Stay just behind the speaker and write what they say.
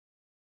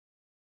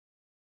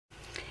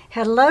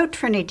Hello,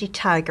 Trinity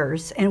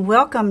Tigers, and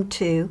welcome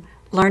to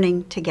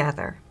Learning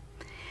Together.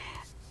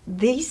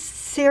 These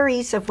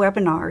series of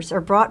webinars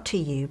are brought to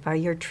you by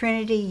your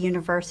Trinity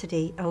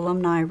University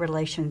Alumni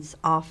Relations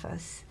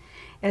Office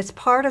as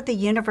part of the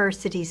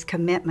university's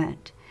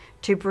commitment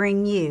to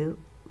bring you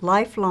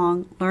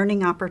lifelong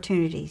learning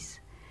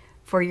opportunities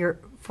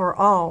for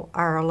all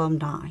our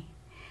alumni.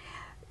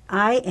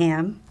 I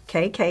am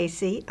Kay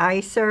Casey.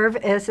 I serve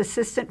as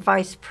Assistant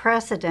Vice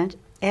President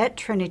at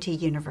Trinity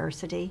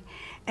University,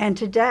 and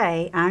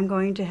today I'm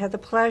going to have the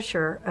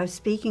pleasure of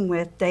speaking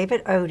with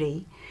David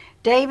Odie.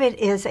 David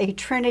is a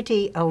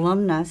Trinity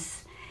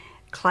alumnus,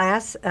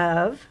 class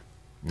of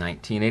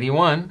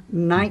 1981,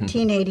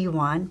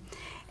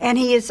 and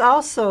he is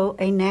also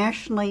a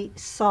nationally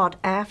sought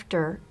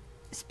after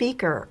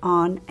speaker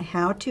on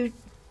how to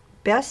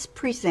best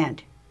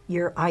present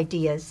your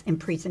ideas in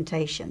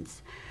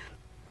presentations.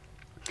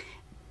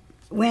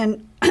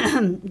 When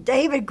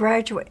David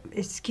graduated,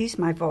 excuse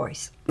my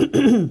voice,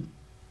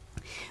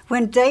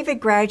 when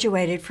David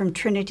graduated from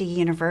Trinity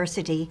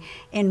University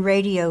in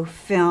radio,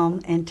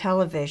 film, and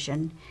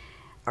television,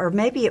 or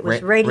maybe it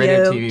was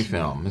radio TV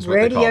film, is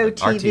what they called it.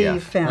 TV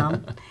RTF.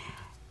 film,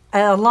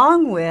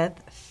 along with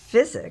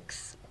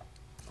physics.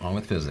 Along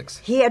with physics.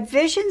 He had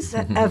visions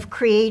of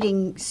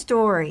creating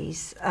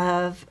stories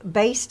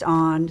based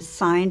on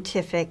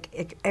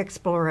scientific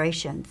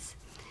explorations,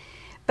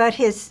 but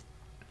his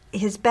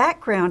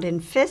background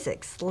in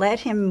physics led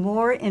him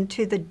more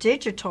into the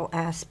digital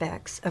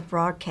aspects of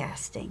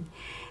broadcasting.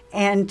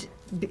 And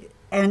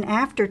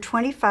after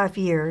 25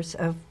 years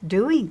of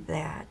doing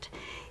that,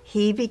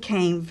 he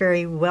became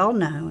very well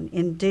known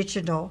in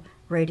digital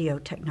radio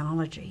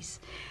technologies.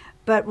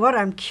 But what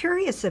I'm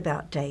curious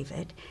about,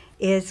 David,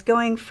 is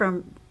going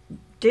from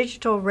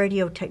digital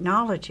radio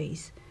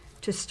technologies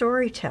to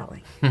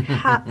storytelling.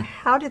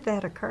 How did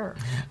that occur?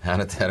 How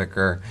did that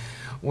occur?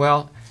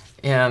 Well,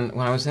 and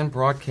when I was in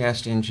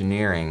broadcast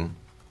engineering,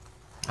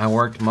 I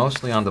worked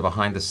mostly on the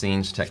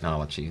behind-the-scenes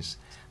technologies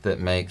that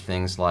make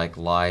things like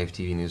live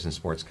TV news and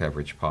sports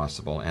coverage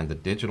possible, and the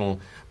digital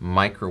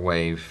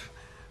microwave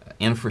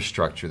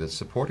infrastructure that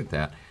supported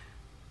that.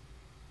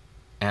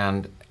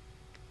 And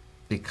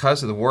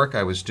because of the work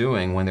I was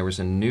doing, when there was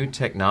a new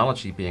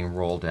technology being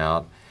rolled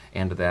out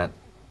into that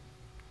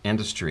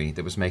industry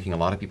that was making a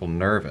lot of people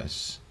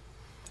nervous,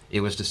 it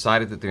was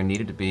decided that there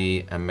needed to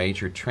be a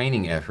major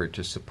training effort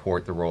to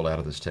support the rollout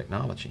of this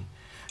technology.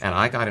 And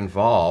I got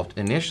involved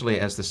initially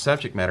as the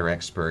subject matter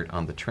expert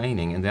on the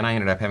training, and then I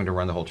ended up having to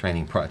run the whole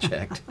training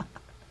project,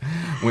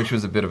 which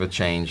was a bit of a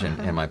change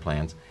in my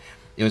plans.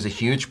 It was a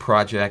huge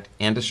project,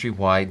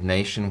 industry-wide,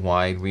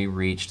 nationwide. We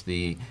reached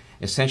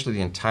essentially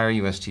the entire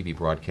U.S. TV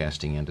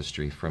broadcasting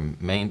industry, from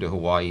Maine to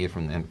Hawaii,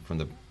 from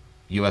the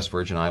U.S.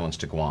 Virgin Islands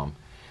to Guam.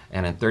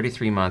 And in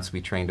 33 months,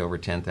 we trained over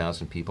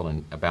 10,000 people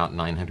in about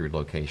 900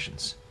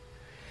 locations.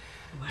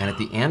 Wow. And at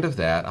the end of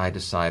that, I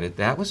decided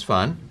that was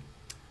fun,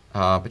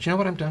 but you know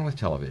what? I'm done with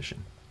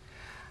television.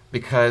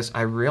 Because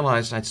I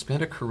realized I'd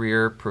spent a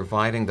career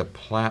providing the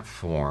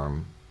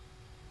platform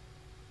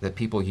that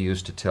people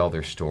use to tell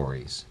their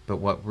stories. But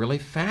what really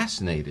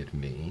fascinated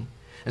me,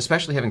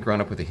 especially having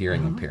grown up with a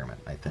hearing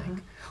impairment, I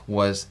think,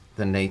 was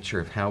the nature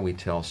of how we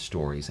tell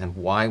stories and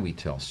why we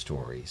tell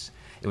stories.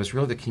 It was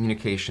really the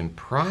communication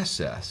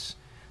process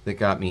that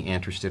got me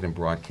interested in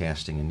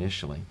broadcasting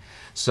initially.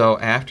 So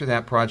after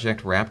that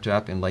project wrapped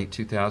up in late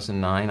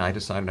 2009, I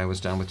decided I was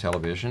done with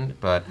television.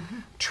 But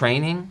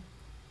training,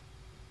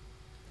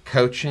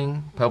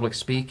 coaching, public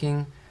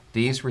speaking,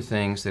 these were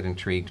things that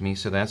intrigued me.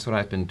 So that's what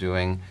I've been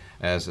doing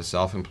as a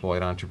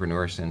self-employed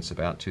entrepreneur since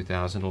about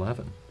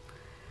 2011.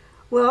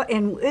 Well,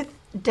 and with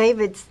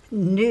David's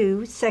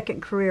new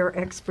second career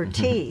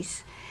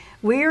expertise,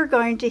 we are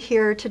going to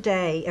hear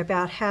today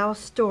about how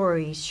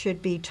stories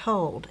should be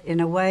told in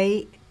a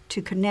way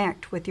to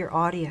connect with your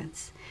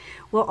audience.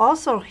 We'll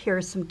also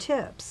hear some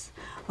tips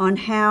on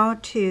how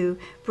to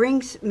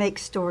make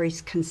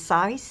stories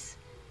concise,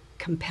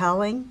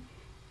 compelling,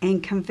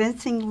 and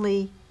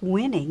convincingly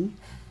winning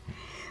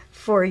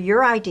for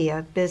your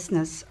idea,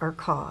 business, or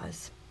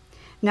cause.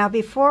 Now,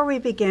 before we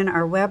begin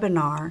our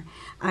webinar,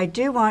 I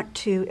do want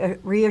to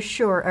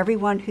reassure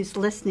everyone who's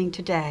listening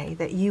today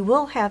that you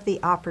will have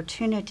the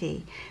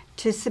opportunity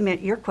to submit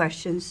your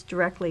questions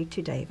directly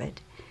to David.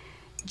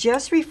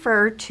 Just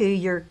refer to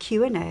your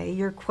Q&A,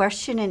 your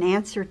question and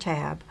answer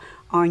tab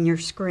on your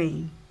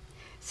screen.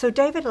 So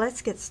David,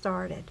 let's get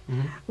started.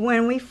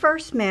 When we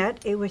first met,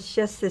 it was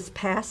just this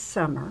past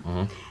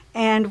summer,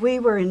 and we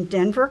were in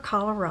Denver,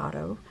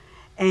 Colorado,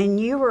 and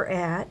you were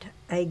at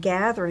a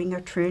gathering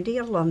of Trinity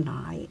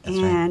alumni. That's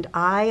and right.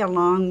 I,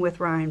 along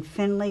with Ryan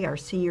Finley, our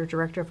Senior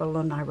Director of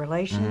Alumni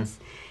Relations,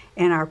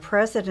 and our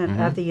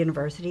President of the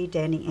university,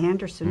 Danny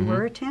Anderson,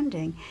 were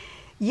attending.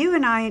 You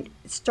and I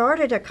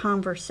started a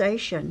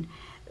conversation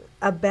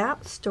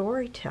about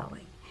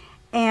storytelling.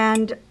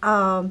 And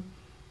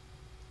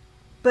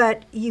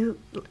but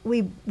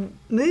we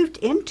moved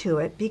into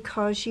it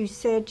because you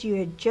said you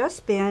had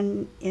just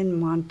been in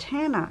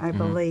Montana, I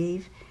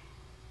believe,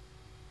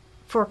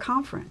 for a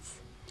conference.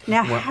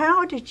 Now, Well,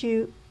 how did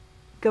you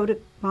go to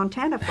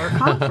Montana for a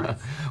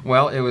conference.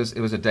 Well, it was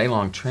a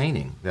day-long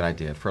training that I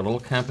did for a little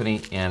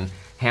company in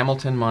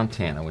Hamilton,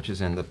 Montana, which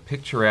is in the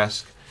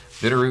picturesque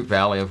Bitterroot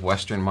Valley of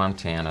western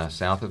Montana,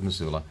 south of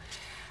Missoula.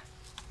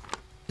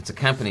 It's a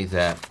company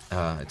that,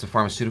 it's a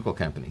pharmaceutical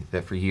company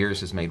that for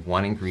years has made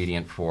one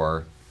ingredient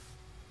for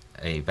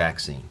a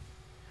vaccine.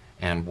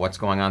 And what's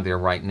going on there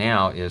right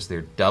now is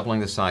they're doubling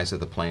the size of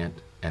the plant,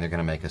 and they're going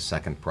to make a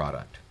second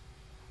product.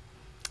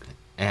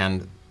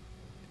 And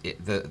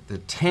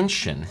the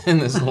tension in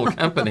this little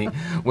company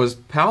was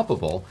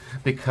palpable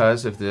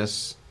because of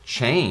this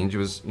change. It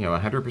was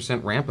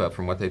 100% ramp up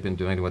from what they've been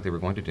doing to what they were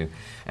going to do.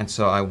 And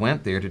so I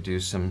went there to do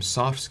some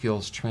soft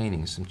skills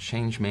training, some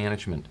change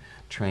management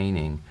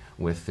training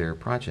with their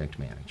project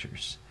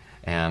managers.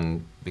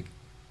 And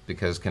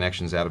because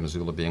connections out of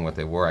Missoula being what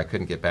they were, I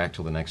couldn't get back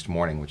till the next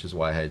morning, which is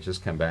why I had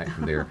just come back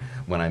from there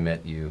when I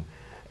met you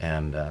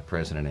and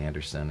President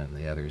Anderson and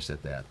the others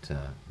at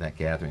that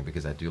gathering,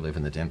 because I do live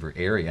in the Denver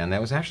area, and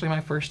that was actually my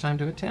first time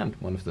to attend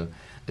one of the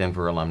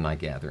Denver alumni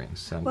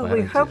gatherings. So well,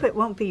 we hope it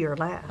won't be your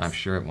last. I'm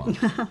sure it won't.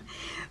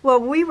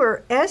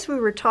 Well, as we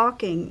were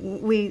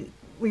talking, we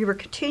were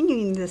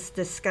continuing this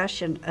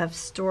discussion of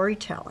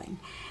storytelling,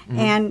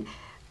 and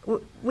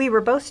we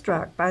were both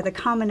struck by the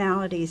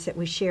commonalities that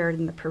we shared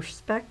and the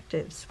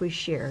perspectives we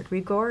shared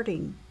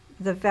regarding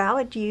the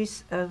valid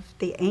use of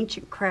the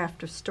ancient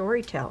craft of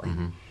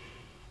storytelling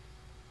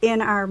in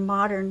our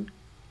modern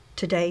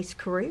today's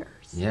careers.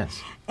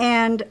 Yes.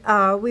 And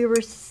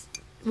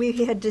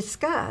we had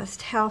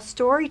discussed how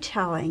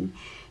storytelling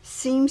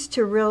seems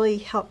to really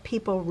help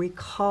people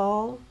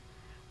recall,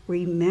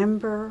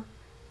 remember,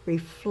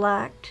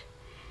 reflect,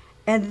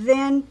 and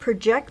then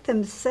project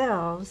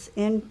themselves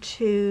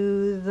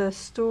into the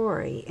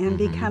story and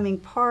becoming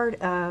part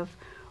of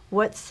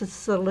what's the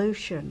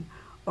solution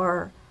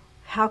or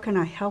how can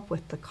I help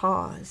with the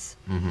cause.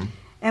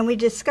 And we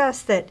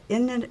discussed that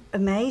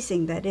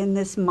amazing that in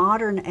this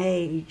modern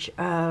age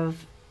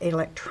of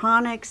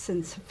electronics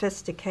and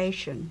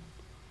sophistication,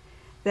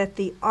 that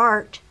the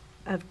art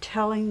of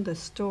telling the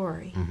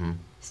story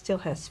still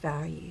has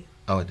value.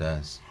 Oh, it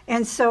does.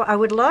 And so I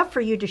would love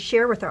for you to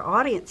share with our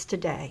audience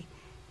today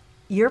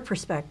your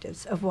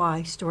perspectives of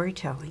why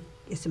storytelling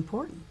is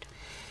important.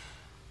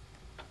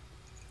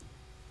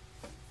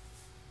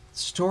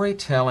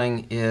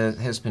 Storytelling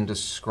has been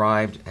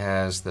described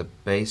as the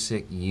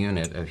basic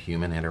unit of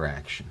human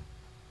interaction.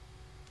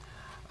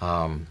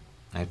 I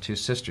have two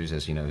sisters,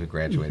 as you know, who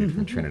graduated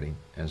from Trinity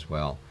as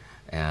well.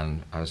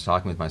 And I was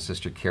talking with my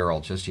sister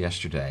Carol just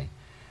yesterday,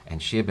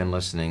 and she had been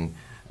listening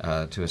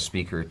to a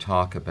speaker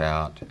talk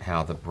about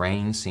how the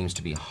brain seems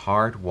to be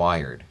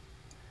hardwired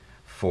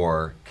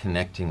for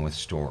connecting with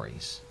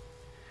stories.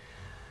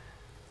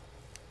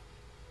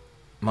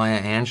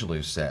 Maya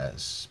Angelou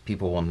says,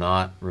 people will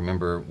not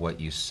remember what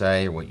you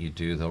say or what you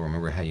do, they'll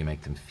remember how you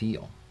make them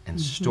feel. And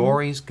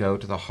stories go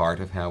to the heart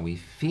of how we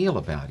feel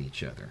about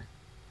each other.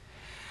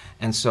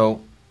 And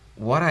so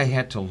what I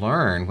had to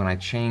learn when I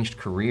changed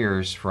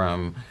careers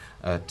from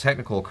a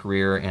technical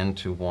career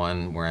into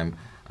one where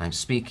I'm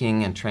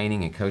speaking and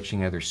training and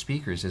coaching other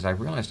speakers is I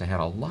realized I had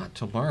a lot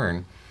to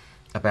learn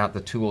about the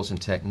tools and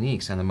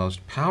techniques. And the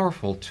most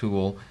powerful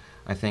tool,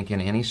 I think,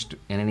 in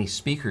any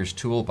speaker's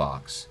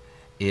toolbox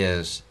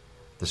is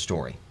the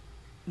story.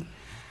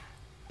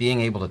 Being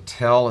able to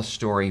tell a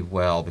story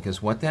well,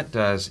 because what that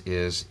does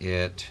is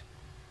it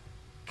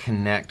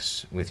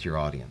connects with your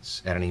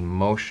audience at an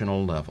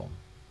emotional level.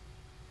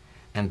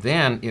 And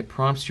then it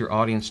prompts your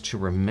audience to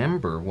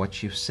remember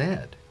what you've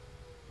said.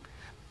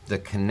 The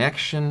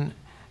connection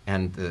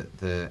and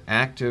the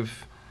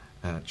active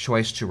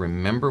choice to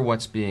remember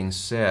what's being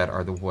said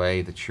are the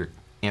way that your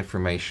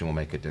information will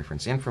make a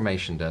difference.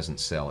 Information doesn't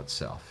sell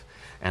itself.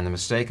 And the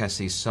mistake I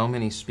see so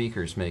many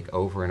speakers make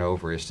over and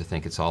over is to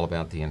think it's all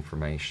about the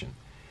information.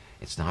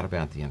 It's not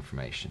about the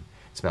information.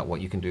 It's about what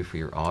you can do for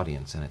your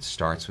audience, and it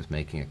starts with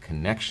making a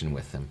connection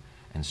with them.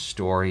 And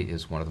story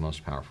is one of the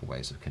most powerful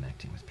ways of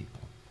connecting with people.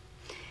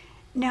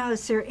 Now,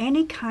 is there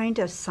any kind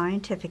of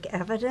scientific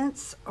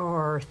evidence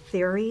or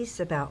theories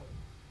about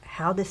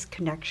how this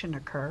connection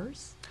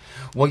occurs?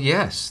 Well,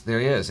 yes, there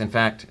is. In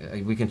fact,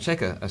 we can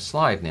check a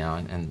slide now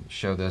and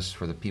show this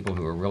for the people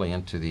who are really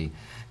into the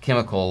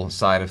chemical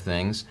side of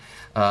things.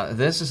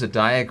 This is a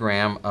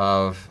diagram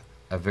of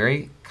a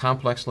very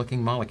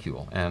complex-looking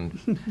molecule.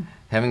 And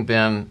having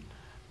been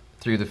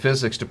through the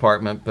physics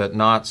department, but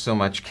not so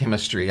much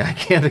chemistry, I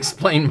can't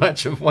explain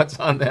much of what's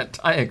on that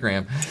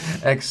diagram,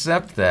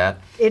 except that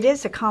it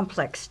is a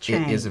complex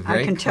chain. It is a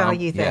very I can tell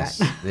you that.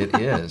 Yes, it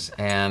is.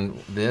 And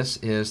this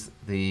is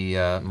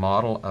the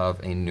model of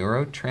a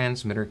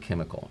neurotransmitter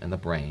chemical in the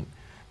brain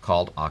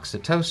called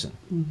oxytocin.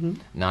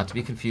 Not to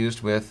be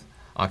confused with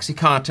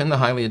OxyContin, the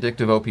highly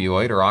addictive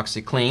opioid, or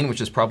OxyClean,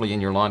 which is probably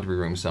in your laundry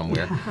room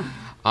somewhere.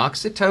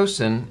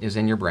 Oxytocin is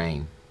in your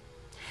brain.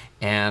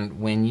 And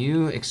when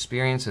you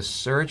experience a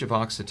surge of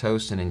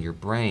oxytocin in your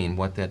brain,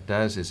 what that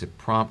does is it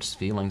prompts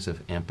feelings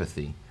of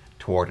empathy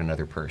toward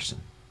another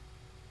person.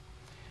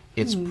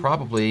 It's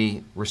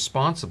probably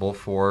responsible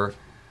for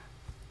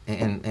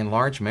in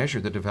large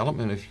measure, the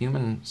development of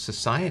human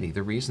society,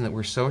 the reason that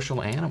we're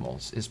social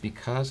animals, is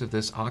because of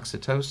this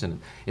oxytocin.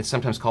 It's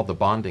sometimes called the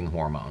bonding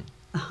hormone.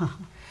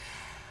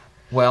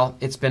 Well,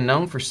 it's been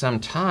known for some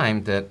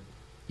time that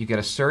you get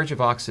a surge of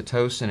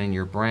oxytocin in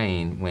your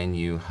brain when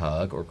you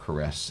hug or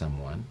caress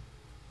someone,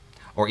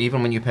 or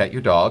even when you pet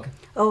your dog.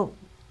 Oh,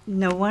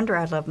 no wonder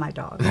I love my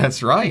dog.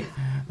 That's right.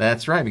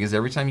 That's right, because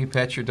every time you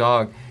pet your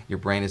dog, your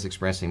brain is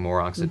expressing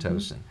more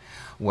oxytocin.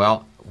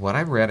 Well, what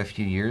I read a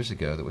few years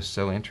ago that was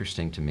so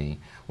interesting to me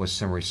was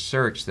some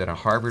research that a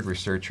Harvard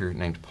researcher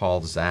named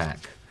Paul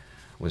Zak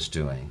was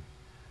doing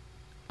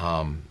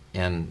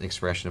in the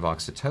expression of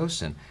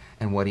oxytocin.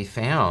 And what he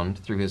found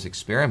through his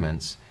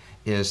experiments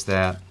is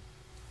that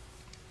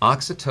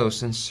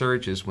oxytocin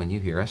surges when you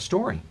hear a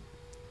story.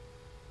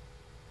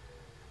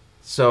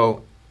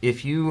 So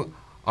if you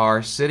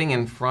are sitting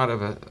in front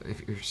of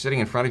if you're sitting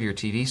in front of your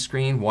TV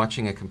screen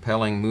watching a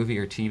compelling movie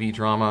or TV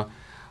drama,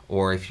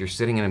 or if you're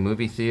sitting in a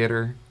movie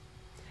theater,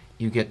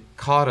 you get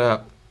caught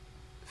up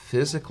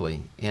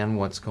physically in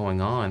what's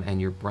going on,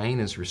 and your brain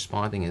is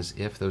responding as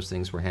if those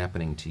things were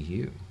happening to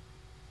you.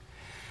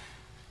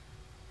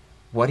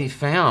 What he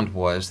found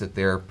was that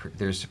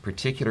there's a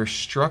particular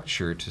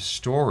structure to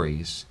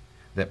stories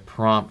that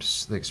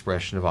prompts the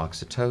expression of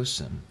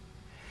oxytocin.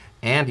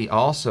 And he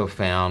also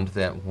found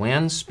that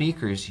when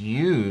speakers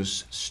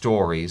use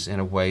stories in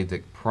a way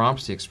that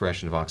prompts the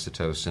expression of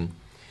oxytocin,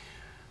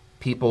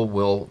 people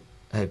will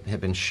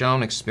have been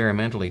shown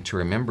experimentally to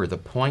remember the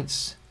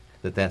points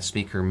that that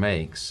speaker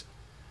makes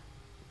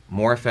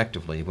more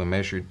effectively when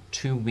measured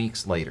 2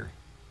 weeks later.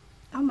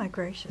 Oh my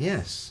gracious.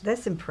 Yes.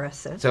 That's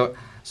impressive.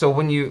 So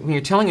when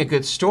you're telling a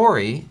good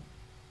story,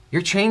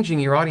 you're changing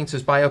your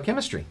audience's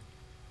biochemistry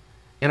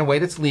in a way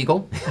that's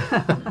legal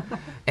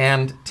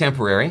and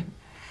temporary.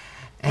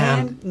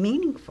 And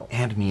meaningful.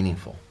 And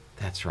meaningful.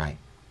 That's right.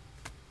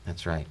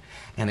 That's right.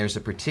 And there's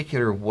a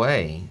particular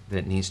way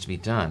that needs to be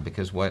done,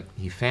 because what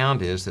he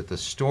found is that the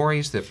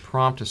stories that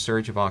prompt a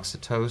surge of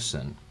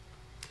oxytocin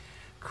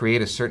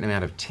create a certain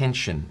amount of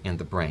tension in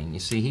the brain. You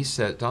see, he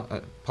said,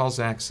 Paul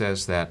Zak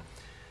says that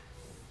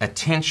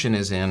attention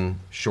is in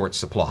short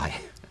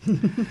supply.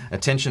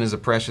 Attention is a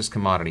precious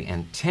commodity,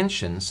 and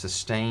tension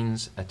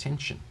sustains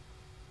attention.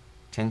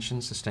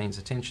 Tension sustains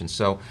attention.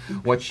 So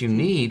what you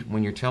need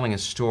when you're telling a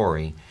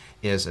story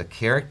is a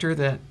character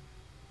that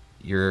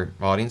your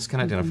audience can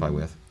identify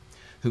with,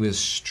 who is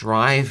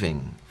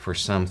striving for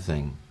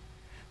something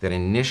that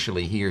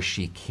initially he or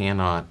she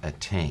cannot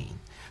attain.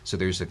 So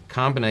there's a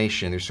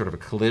combination, there's sort of a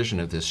collision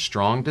of this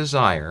strong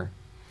desire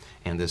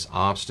and this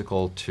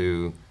obstacle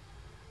to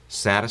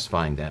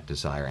satisfying that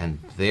desire. And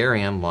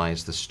therein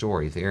lies the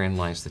story, therein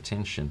lies the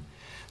tension.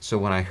 So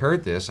when I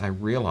heard this, I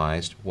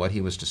realized what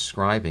he was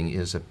describing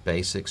is a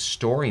basic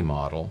story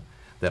model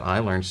that I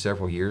learned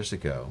several years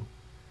ago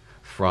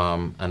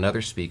from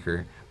another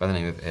speaker by the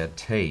name of Ed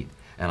Tate,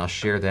 and I'll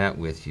share that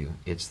with you.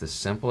 It's the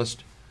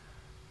simplest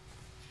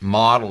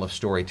model of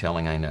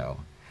storytelling I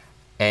know.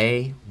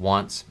 A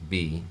wants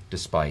B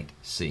despite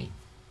C.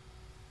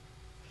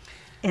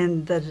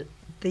 And the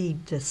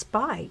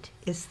despite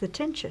is the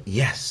tension.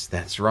 Yes,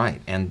 that's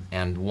right.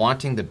 And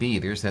wanting the B,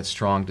 there's that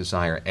strong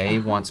desire. A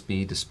wants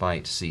B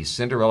despite C.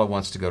 Cinderella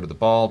wants to go to the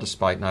ball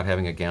despite not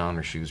having a gown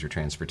or shoes or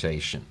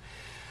transportation.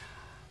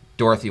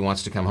 Dorothy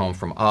wants to come home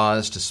from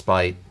Oz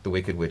despite the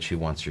Wicked Witch who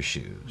wants her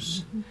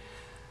shoes.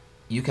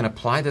 You can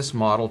apply this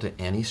model to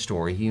any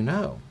story you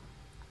know.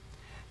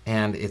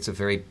 And it's a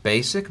very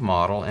basic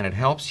model, and it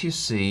helps you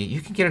see,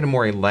 you can get into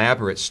more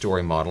elaborate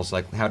story models,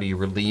 like how do you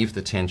relieve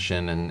the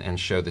tension and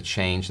show the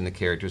change in the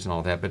characters and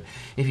all that. But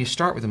if you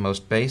start with the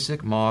most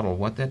basic model,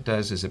 what that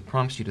does is it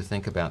prompts you to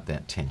think about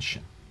that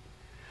tension.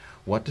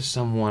 What does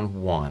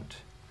someone want,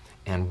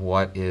 and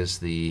what is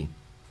the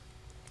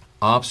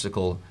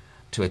obstacle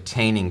to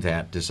attaining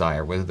that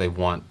desire? Whether they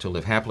want to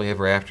live happily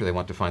ever after, they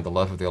want to find the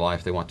love of their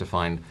life, they want to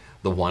find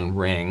the one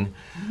ring.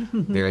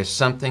 There is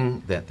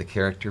something that the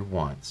character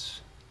wants.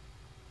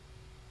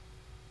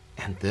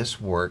 And this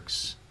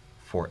works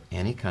for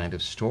any kind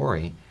of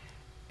story,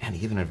 and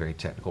even a very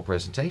technical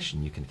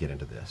presentation, you can get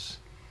into this.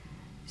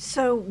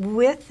 So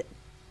with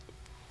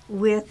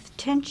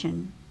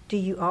tension, do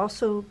you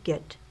also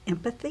get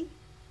empathy?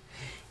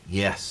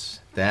 Yes,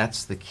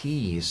 that's the key,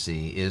 you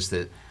see, is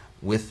that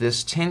with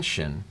this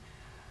tension,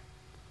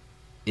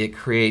 it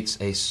creates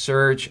a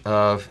surge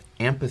of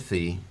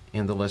empathy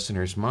in the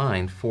listener's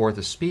mind for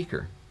the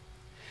speaker.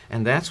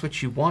 And that's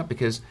what you want,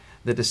 because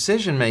the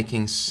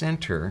decision-making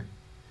center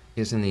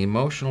is in the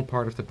emotional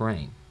part of the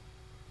brain.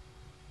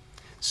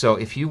 So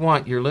if you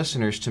want your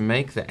listeners to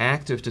make the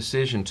active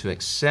decision to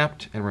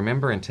accept and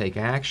remember and take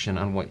action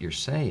on what you're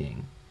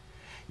saying,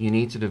 you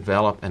need to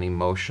develop an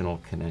emotional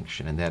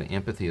connection, and that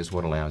empathy is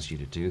what allows you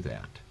to do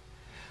that.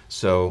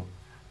 So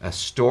a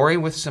story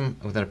with an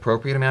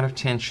appropriate amount of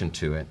tension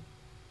to it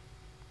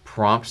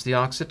prompts the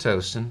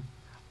oxytocin.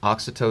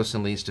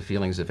 Oxytocin leads to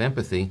feelings of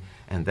empathy,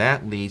 and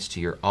that leads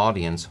to your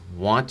audience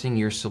wanting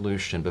your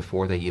solution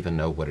before they even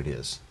know what it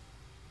is.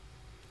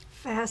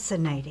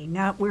 Fascinating.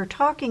 Now, we're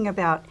talking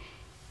about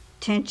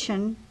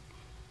tension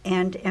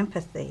and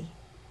empathy.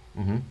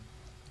 Mm-hmm.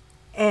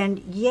 And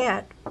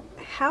yet,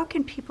 how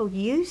can people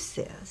use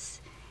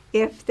this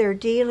if they're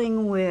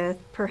dealing with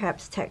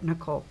perhaps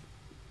technical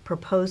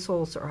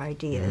proposals or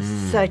ideas,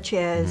 such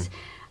as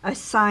a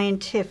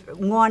scientific,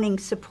 wanting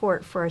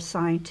support for a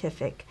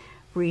scientific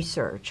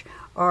research,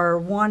 or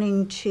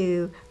wanting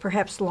to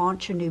perhaps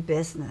launch a new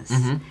business?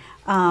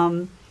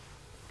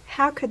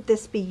 How could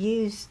this be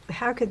used?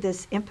 How could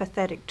this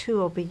empathetic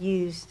tool be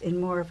used in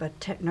more of a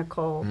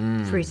technical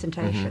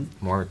presentation?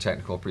 More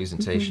technical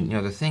presentation. You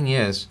know, the thing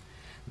is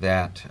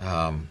that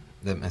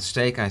the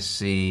mistake I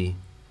see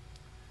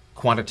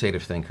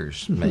quantitative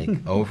thinkers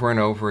make over and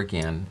over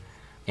again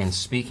in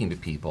speaking to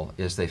people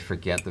is they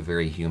forget the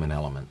very human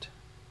element.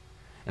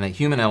 And that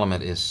human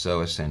element is so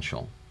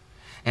essential.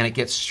 And it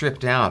gets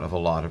stripped out of a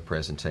lot of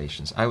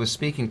presentations. I was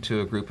speaking to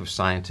a group of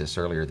scientists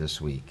earlier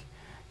this week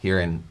here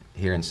in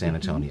San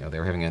Antonio. They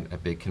were having a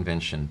big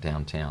convention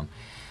downtown.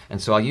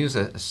 And so I'll use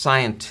a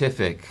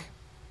scientific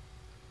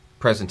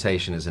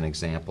presentation as an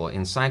example.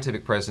 In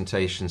scientific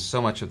presentations,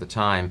 so much of the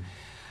time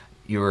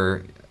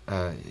you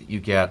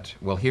get,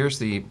 well, here's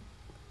the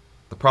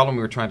problem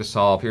we were trying to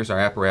solve, here's our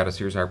apparatus,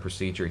 here's our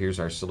procedure, here's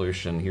our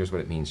solution, here's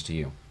what it means to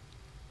you.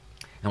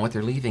 And what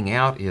they're leaving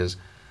out is,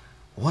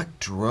 what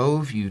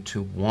drove you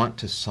to want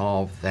to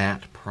solve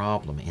that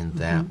problem in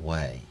that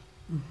way?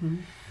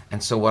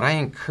 And so what I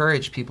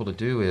encourage people to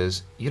do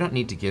is, you don't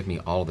need to give me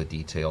all the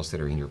details that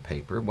are in your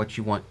paper. What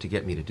you want to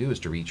get me to do is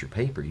to read your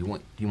paper. You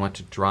want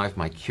to drive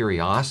my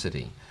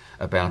curiosity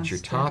about your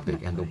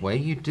topic. And the way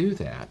you do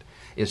that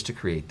is to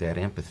create that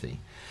empathy.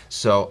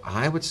 So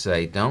I would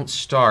say, don't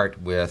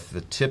start with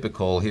the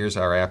typical, here's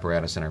our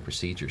apparatus and our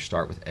procedure.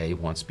 Start with A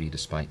wants B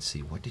despite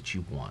C. What did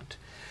you want?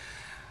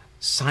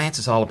 Science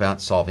is all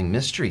about solving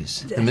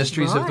mysteries, the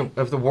mysteries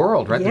of the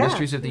world, right? The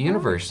mysteries of the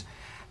universe.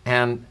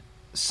 And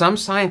some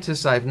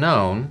scientists I've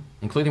known,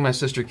 including my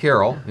sister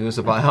Carol, who is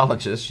a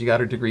biologist, she got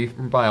her degree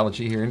from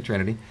biology here in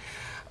Trinity,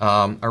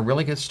 are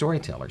really good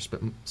storytellers.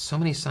 But so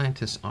many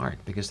scientists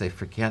aren't, because they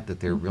forget that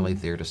they're really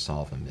there to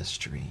solve a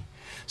mystery.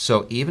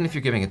 So even if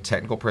you're giving a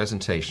technical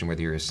presentation,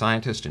 whether you're a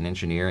scientist, an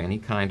engineer, any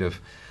kind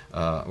of,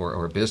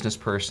 or a business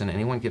person,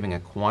 anyone giving a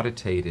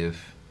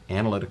quantitative,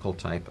 analytical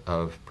type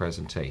of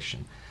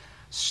presentation,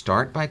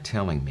 start by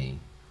telling me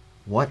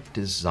what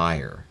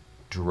desire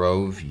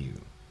drove you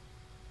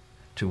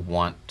to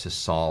want to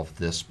solve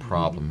this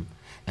problem,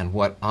 and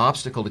what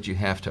obstacle did you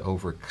have to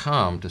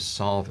overcome to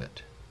solve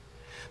it?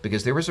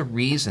 Because there was a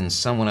reason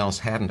someone else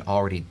hadn't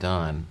already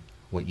done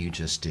what you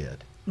just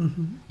did.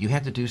 You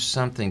had to do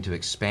something to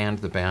expand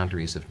the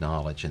boundaries of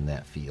knowledge in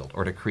that field,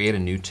 or to create a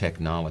new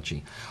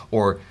technology,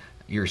 or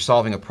you're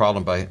solving a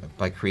problem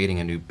by creating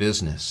a new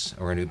business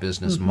or a new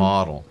business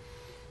model.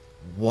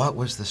 What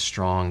was the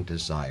strong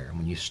desire? And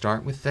when you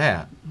start with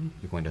that,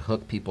 you're going to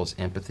hook people's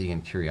empathy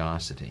and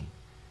curiosity,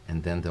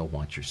 and then they'll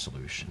want your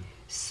solution.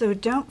 So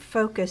don't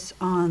focus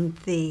on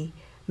the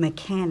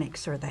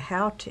mechanics or the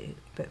how-to,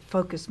 but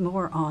focus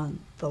more on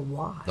the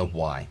why. The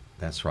why,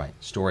 that's right.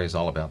 Story is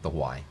all about the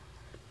why.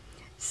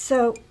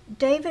 So,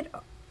 David,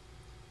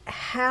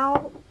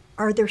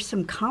 are there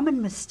some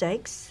common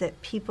mistakes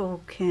that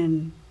people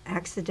can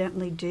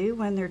accidentally do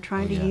when they're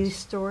trying to use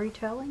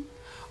storytelling?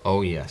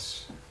 Oh,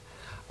 yes.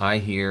 I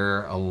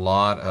hear a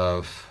lot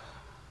of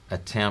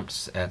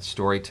attempts at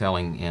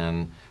storytelling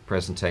in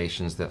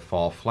presentations that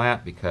fall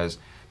flat because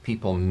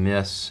people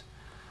miss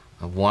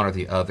one or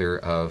the other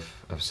of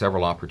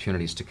several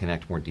opportunities to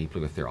connect more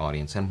deeply with their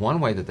audience. And one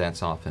way that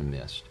that's often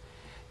missed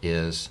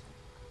is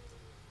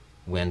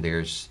when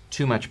there's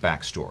too much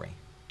backstory.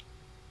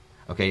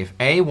 Okay, if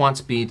A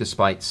wants B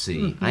despite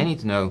C, I need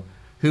to know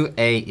who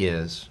A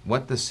is,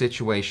 what the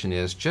situation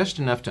is, just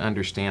enough to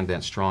understand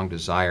that strong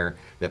desire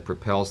that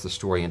propels the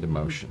story into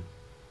motion.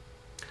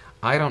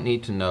 I don't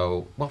need to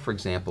know, well, for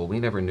example, we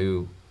never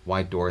knew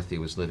why Dorothy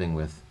was living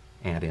with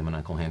Aunt Em and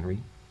Uncle Henry.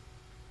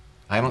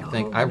 I don't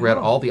think, I read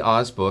all the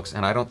Oz books,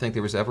 and I don't think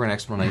there was ever an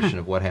explanation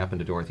of what happened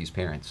to Dorothy's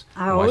parents.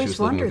 I why always she was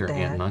living with her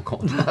wondered aunt and that.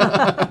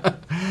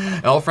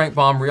 uncle. L. Frank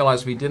Baum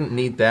realized we didn't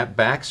need that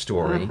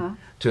backstory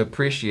to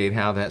appreciate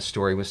how that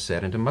story was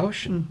set into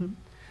motion.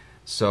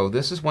 So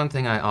this is one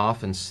thing I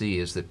often see,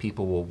 is that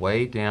people will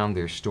weigh down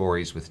their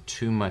stories with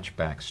too much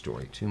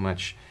backstory, too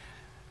much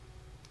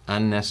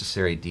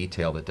unnecessary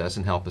detail that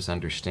doesn't help us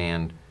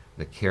understand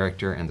the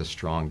character and the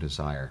strong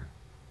desire.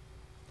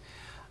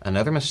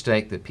 Another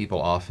mistake that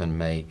people often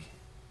make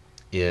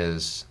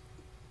is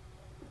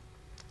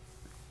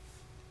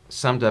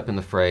summed up in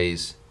the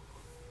phrase,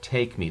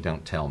 take me,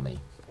 don't tell me.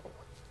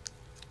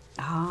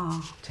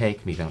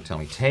 Take me, don't tell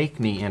me. Take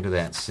me into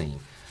that scene.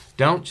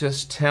 Don't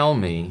just tell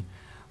me,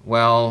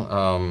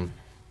 well,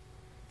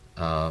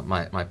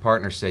 my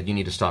partner said you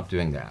need to stop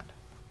doing that,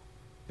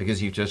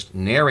 because you just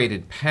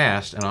narrated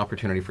past an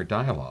opportunity for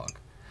dialogue.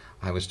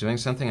 I was doing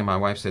something and my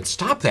wife said,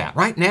 stop that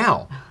right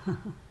now.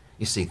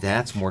 You see,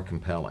 that's more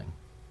compelling.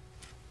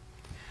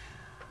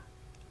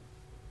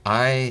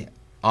 I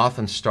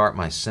often start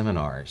my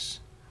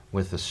seminars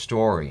with a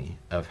story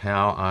of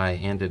how I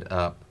ended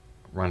up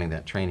running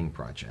that training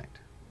project.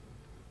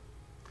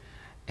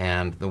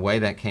 And the way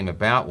that came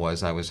about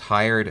was I was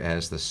hired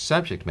as the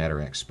subject matter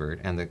expert,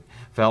 and the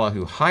fellow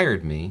who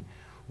hired me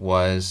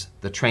was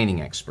the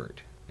training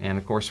expert. And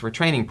of course, for a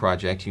training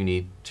project, you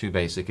need two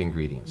basic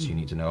ingredients. You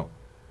need to know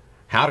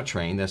how to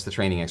train, that's the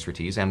training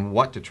expertise, and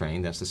what to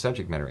train, that's the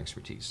subject matter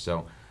expertise.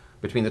 So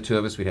between the two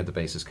of us, we had the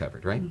bases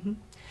covered, right?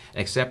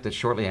 Except that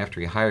shortly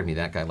after he hired me,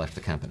 that guy left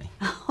the company.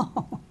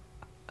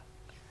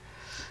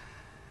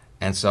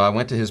 And so I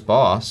went to his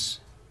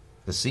boss,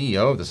 the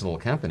CEO of this little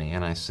company,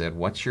 and I said,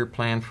 "What's your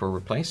plan for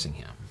replacing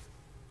him?"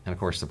 And of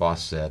course the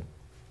boss said,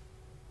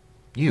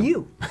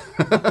 You.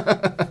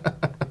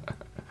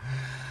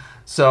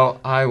 So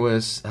I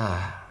was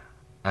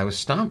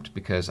stumped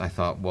because I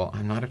thought, well,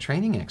 I'm not a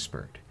training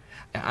expert.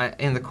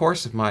 In the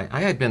course of I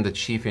had been the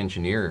chief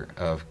engineer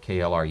of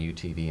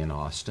KLRU-TV in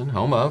Austin,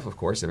 home of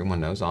course,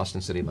 everyone knows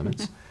Austin City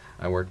Limits.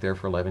 I worked there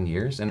for 11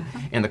 years, and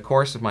in the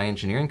course of my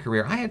engineering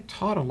career, I had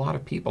taught a lot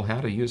of people how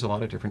to use a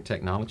lot of different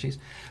technologies,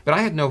 but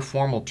I had no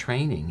formal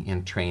training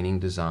in training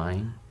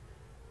design,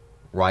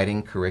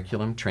 writing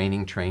curriculum,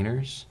 training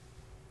trainers.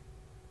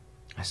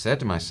 I said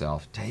to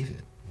myself,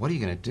 David, what are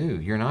you going to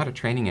do? You're not a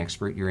training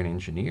expert, you're an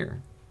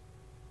engineer.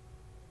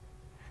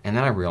 And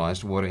then I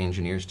realized, what do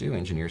engineers do?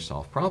 Engineers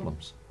solve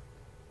problems.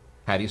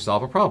 How do you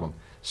solve a problem?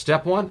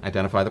 Step one,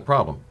 identify the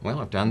problem. Well,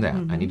 I've done that.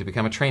 I need to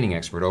become a training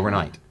expert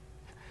overnight.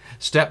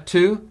 Step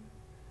two,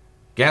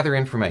 gather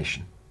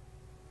information.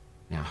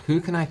 Now, who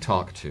can I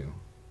talk to?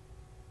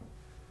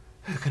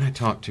 Who can I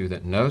talk to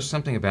that knows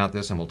something about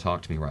this and will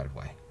talk to me right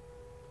away?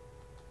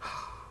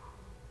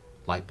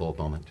 Light bulb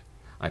moment.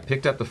 I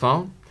picked up the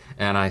phone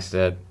and I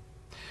said,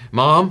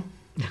 Mom,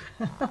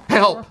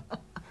 help.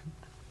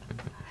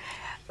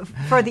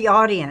 For the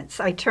audience,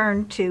 I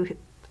turned to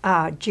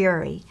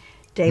Jerry,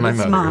 David's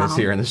My mother mom. is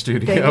here in the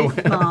studio.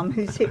 David's mom,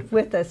 who's here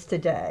with us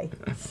today.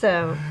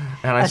 So,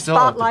 and I a still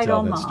have to spotlight tell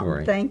on that Mom.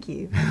 story. Thank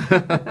you.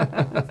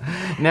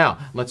 Now,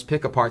 let's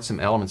pick apart some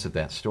elements of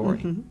that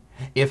story.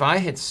 If I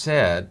had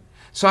said,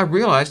 so I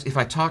realized if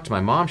I talked to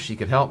my mom, she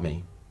could help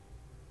me.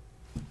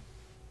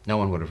 No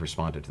one would have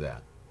responded to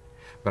that.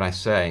 But I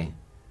say,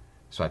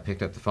 so I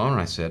picked up the phone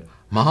and I said,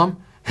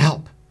 Mom,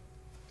 help.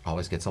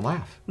 Always gets a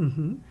laugh.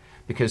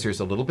 Because there's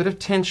a little bit of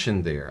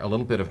tension there, a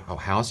little bit of, oh,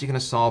 how's he going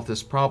to solve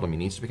this problem? He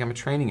needs to become a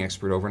training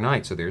expert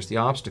overnight. So there's the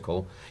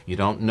obstacle. You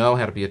don't know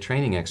how to be a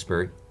training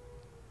expert.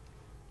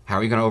 How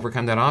are you going to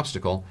overcome that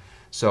obstacle?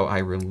 So I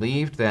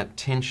relieved that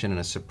tension in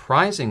a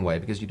surprising way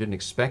because you didn't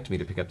expect me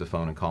to pick up the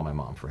phone and call my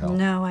mom for help.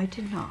 No, I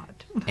did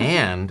not.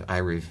 And I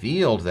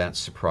revealed that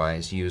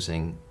surprise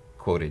using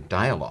quoted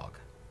dialogue.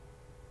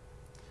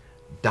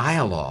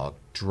 Dialogue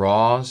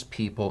draws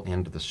people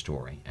into the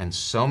story. And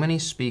so many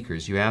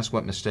speakers, you ask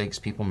what mistakes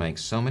people make,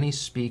 so many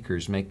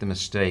speakers make the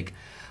mistake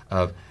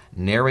of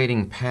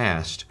narrating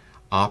past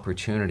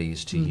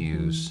opportunities to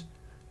use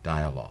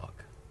dialogue.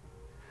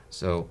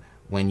 So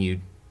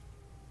when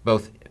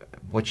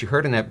what you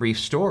heard in that brief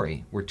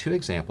story were two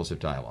examples of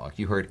dialogue.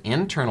 You heard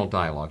internal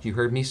dialogue. You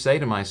heard me say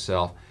to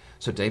myself,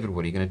 so David,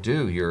 what are you going to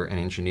do? You're an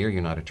engineer,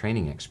 you're not a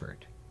training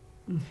expert.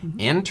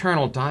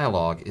 Internal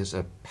dialogue is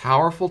a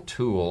powerful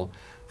tool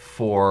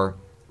for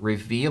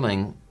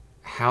revealing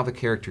how the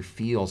character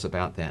feels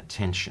about that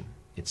tension.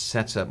 It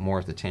sets up more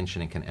of the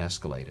tension and can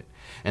escalate it.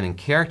 And then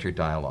character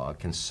dialogue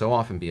can so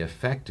often be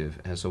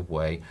effective as a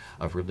way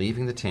of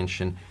relieving the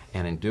tension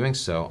and in doing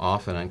so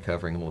often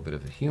uncovering a little bit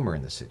of the humor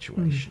in the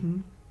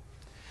situation.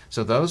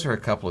 So those are a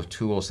couple of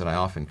tools that I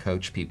often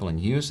coach people in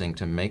using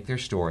to make their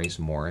stories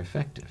more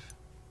effective.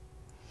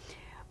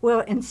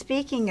 Well, and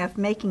speaking of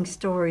making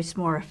stories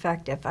more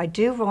effective, I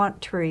do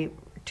want to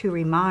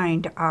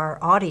remind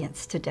our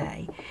audience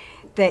today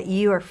that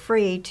you are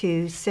free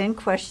to send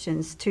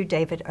questions to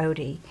David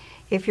Odie.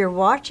 If you're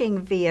watching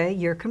via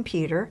your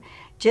computer,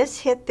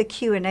 just hit the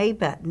Q&A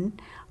button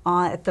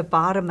at the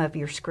bottom of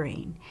your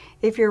screen.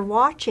 If you're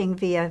watching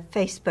via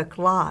Facebook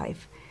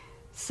Live,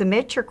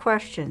 submit your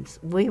questions.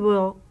 We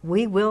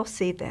will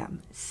see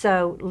them.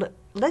 So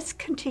let's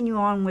continue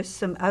on with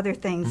some other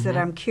things that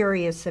I'm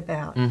curious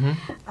about.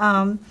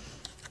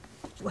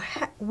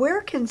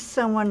 Where can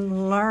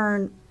someone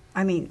learn?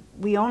 I mean,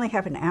 we only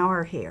have an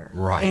hour here.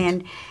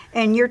 Right.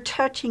 And you're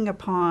touching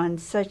upon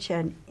such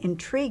an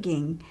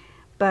intriguing,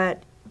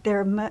 but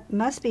there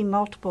must be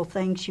multiple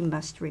things you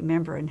must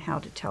remember in how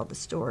to tell the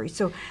story.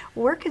 So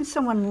where can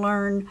someone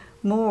learn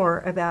more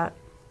about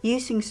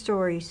using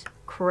stories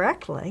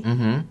correctly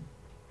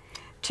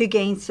to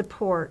gain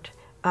support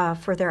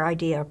for their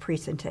idea of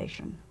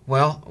presentation?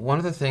 Well, one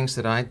of the things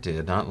that I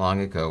did not long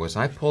ago was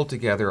I pulled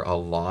together a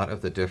lot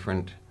of the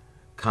different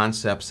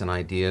concepts and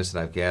ideas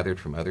that I've gathered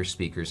from other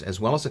speakers, as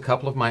well as a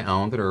couple of my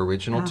own that are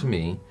original to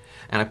me,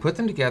 and I put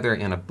them together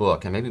in a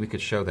book, and maybe we could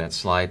show that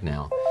slide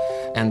now.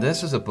 And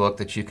this is a book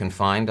that you can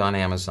find on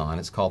Amazon.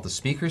 It's called The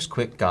Speaker's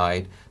Quick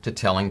Guide to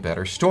Telling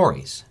Better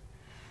Stories.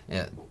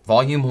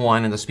 Volume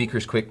 1 in the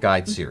Speaker's Quick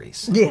Guide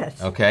series.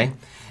 Yes. Okay?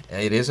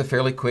 It is a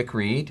fairly quick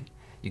read.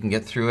 You can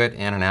get through it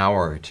in an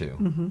hour or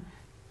two.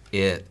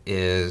 It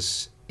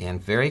is, in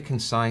very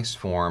concise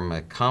form,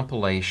 a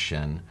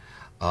compilation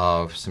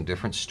of some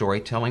different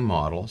storytelling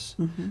models.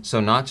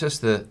 So not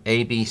just the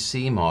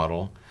ABC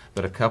model,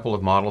 but a couple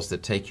of models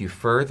that take you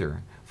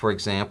further. For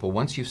example,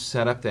 once you've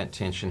set up that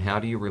tension, how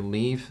do you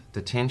relieve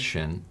the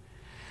tension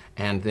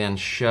and then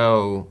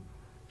show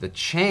the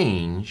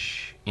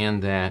change in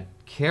that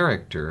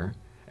character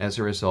as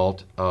a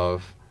result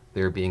of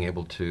their being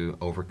able to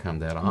overcome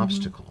that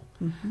obstacle,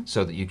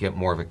 so that you get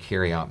more of a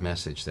carry-out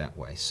message that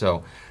way.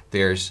 So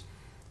there's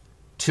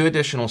 2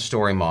 additional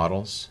story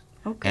models,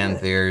 and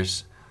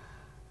there's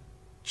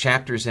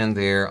chapters in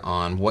there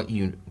on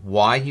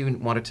why you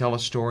want to tell a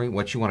story,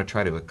 what you want to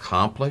try to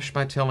accomplish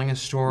by telling a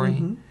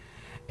story,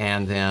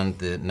 and then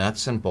the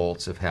nuts and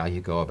bolts of how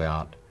you go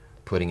about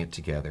putting it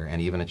together,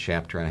 and even a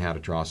chapter on how to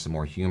draw some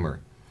more humor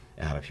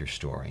out of your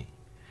story.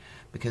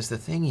 Because the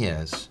thing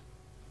is,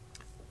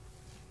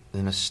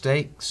 the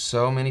mistake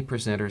so many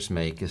presenters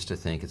make is to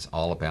think it's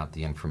all about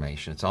the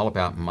information. It's all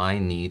about my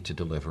need to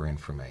deliver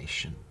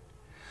information.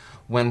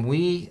 When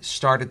we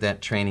started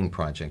that training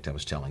project I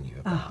was telling you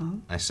about,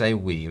 I say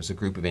we, it was a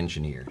group of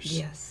engineers.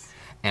 Yes.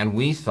 And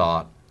we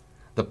thought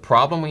the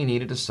problem we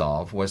needed to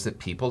solve was that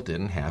people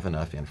didn't have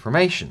enough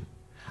information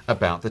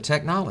about the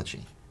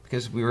technology.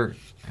 Because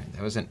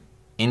that was an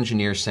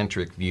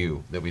engineer-centric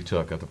view that we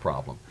took of the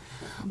problem.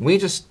 We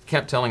just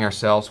kept telling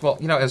ourselves, well,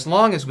 as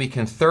long as we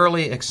can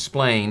thoroughly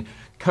explain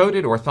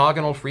coded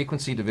orthogonal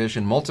frequency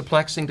division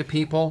multiplexing to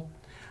people,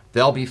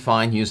 they'll be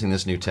fine using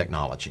this new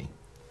technology.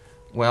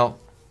 Well,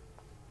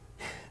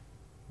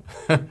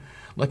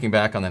 looking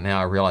back on that now,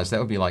 I realize that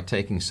would be like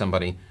taking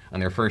somebody on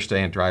their first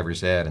day in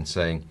driver's ed and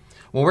saying,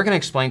 well, we're going to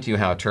explain to you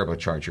how a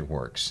turbocharger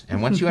works.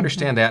 And once you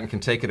understand that and can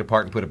take it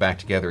apart and put it back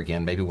together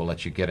again, maybe we'll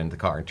let you get in the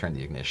car and turn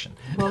the ignition.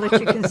 We'll let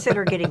you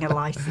consider getting a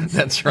license.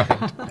 That's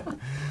right.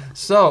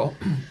 So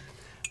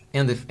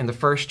in the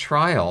first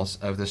trials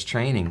of this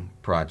training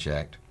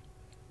project,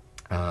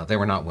 they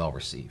were not well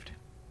received.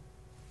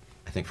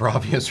 I think for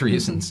obvious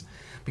reasons,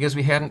 because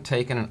we hadn't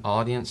taken an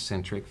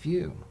audience-centric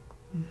view.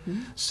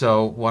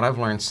 So what I've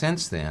learned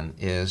since then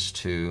is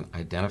to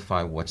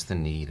identify what's the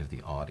need of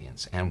the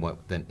audience. And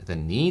what the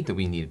need that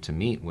we needed to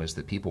meet was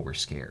that people were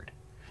scared.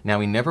 Now,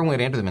 we never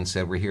went into them and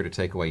said, we're here to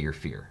take away your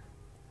fear.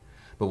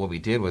 But what we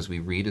did was we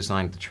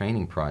redesigned the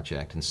training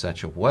project in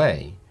such a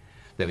way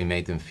that we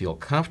made them feel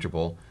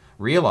comfortable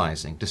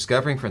realizing,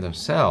 discovering for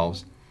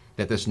themselves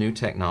that this new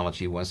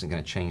technology wasn't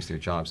going to change their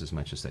jobs as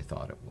much as they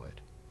thought it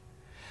would.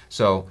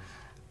 So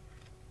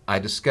I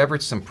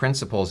discovered some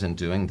principles in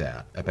doing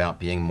that about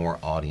being more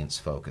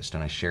audience-focused,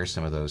 and I share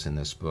some of those in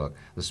this book,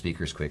 The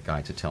Speaker's Quick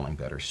Guide to Telling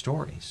Better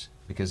Stories,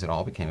 because it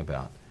all became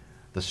about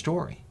the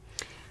story.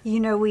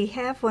 We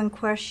have one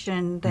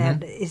question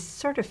that is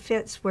sort of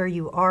fits where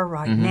you are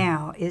right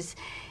now, is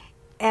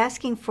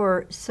asking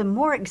for some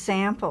more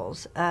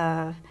examples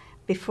of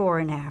before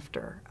and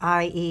after,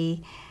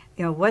 i.e.,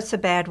 what's a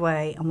bad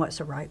way and what's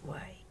a right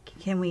way.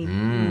 Can we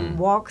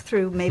walk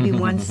through maybe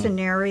one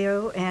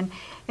scenario?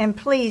 And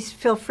please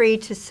feel free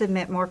to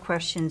submit more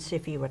questions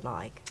if you would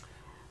like.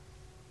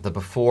 The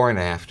before and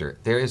after.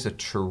 There is a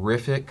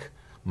terrific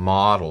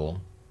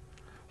model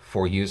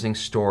for using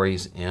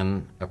stories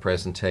in a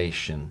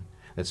presentation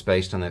that's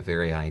based on that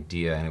very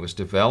idea. And it was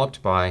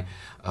developed by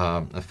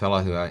a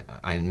fellow who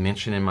I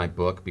mention in my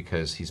book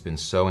because he's been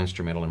so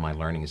instrumental in my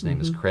learning. His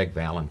name is Craig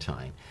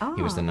Valentine.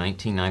 He was the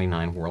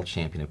 1999 world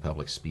champion of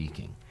public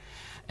speaking.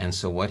 And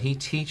so what he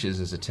teaches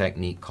is a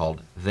technique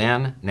called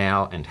then,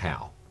 now, and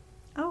how.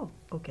 Oh,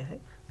 okay.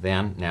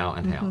 Then, now,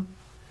 and how.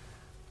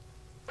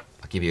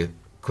 I'll give you a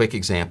quick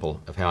example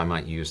of how I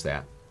might use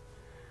that.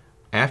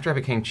 After I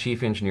became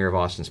chief engineer of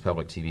Austin's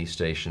public TV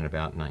station in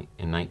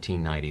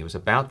 1990, it was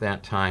about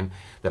that time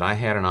that I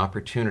had an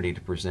opportunity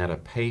to present a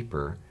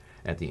paper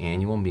at the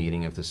annual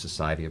meeting of the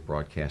Society of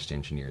Broadcast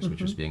Engineers,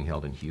 which was being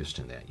held in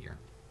Houston that year.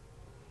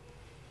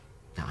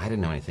 Now, I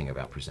didn't know anything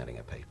about presenting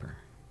a paper.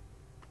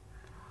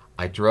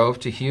 I drove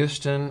to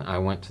Houston. I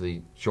went to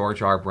the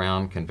George R.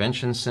 Brown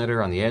Convention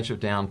Center on the edge of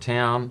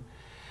downtown,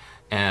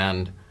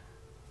 and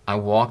I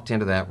walked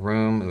into that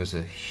room. It was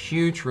a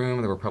huge room.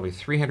 There were probably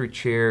 300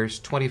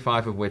 chairs,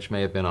 25 of which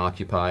may have been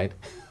occupied.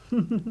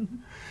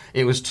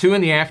 It was 2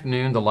 in the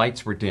afternoon. The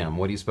lights were dim.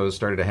 What do you suppose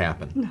started to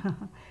happen?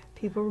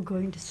 People were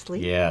going to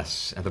sleep.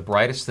 Yes, and the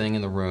brightest thing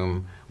in the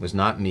room was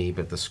not me,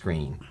 but the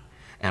screen.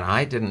 And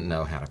I didn't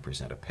know how to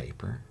present a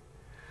paper.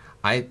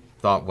 I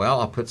thought, well,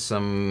 I'll put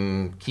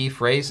some key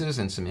phrases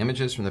and some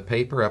images from the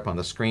paper up on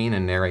the screen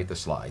and narrate the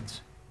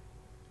slides.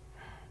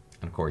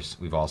 And of course,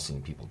 we've all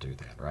seen people do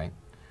that, right?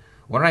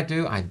 What did I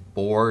do? I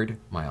bored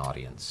my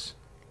audience.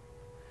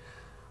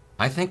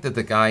 I think that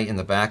the guy in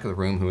the back of the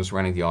room who was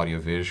running the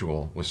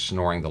audiovisual was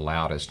snoring the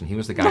loudest, and he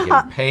was the guy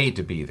getting paid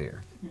to be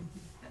there.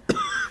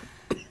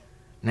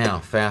 Now,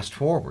 fast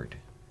forward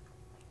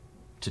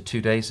to 2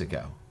 days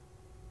ago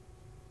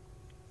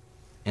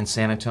in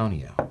San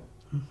Antonio.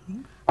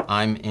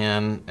 I'm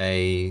in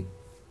a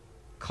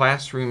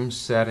classroom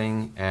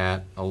setting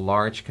at a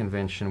large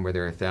convention where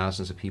there are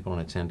thousands of people in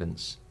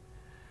attendance.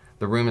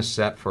 The room is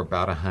set for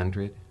about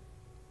 100.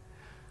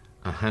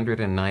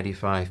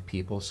 195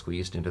 people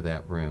squeezed into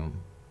that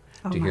room.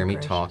 to my hear me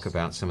gracious. talk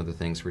about some of the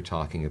things we're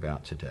talking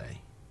about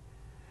today.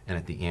 And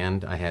at the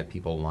end, I had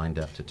people lined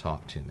up to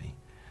talk to me.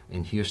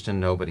 In Houston,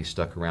 nobody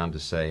stuck around to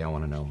say, I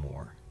want to know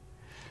more.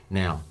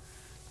 Now,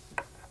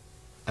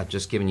 I've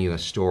just given you a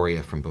story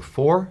from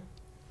before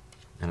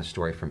and a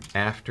story from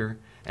after,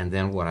 and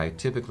then what I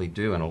typically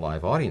do in a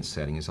live audience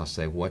setting is I'll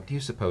say, what do you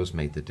suppose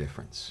made the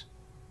difference?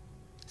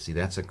 See,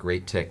 that's a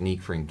great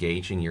technique for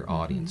engaging your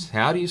audience.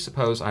 How do you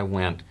suppose I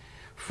went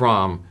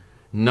from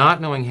not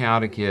knowing how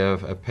to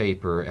give a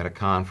paper at a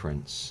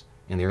conference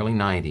in the early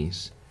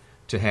 90s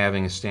to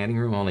having a standing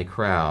room only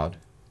crowd?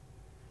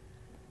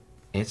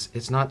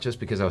 It's not just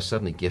because I was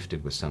suddenly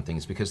gifted with something,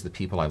 it's because of the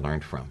people I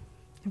learned from.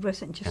 It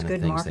wasn't just And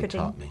good the things marketing. they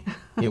taught me.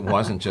 It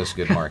wasn't just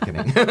good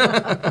marketing.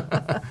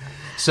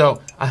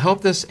 So I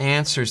hope this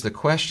answers the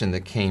question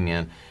that came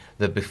in,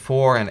 the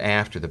before and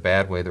after, the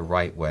bad way, the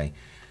right way.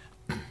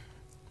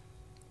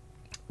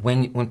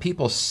 When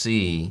people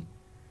see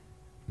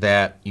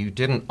that you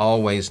didn't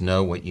always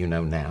know what you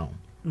know now,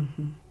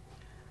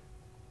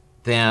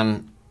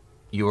 then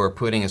you are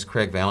putting, as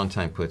Craig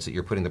Valentine puts it,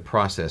 you're putting the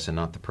process and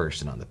not the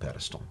person on the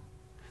pedestal.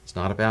 It's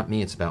not about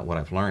me, it's about what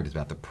I've learned, it's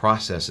about the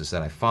processes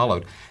that I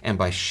followed. And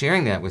by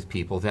sharing that with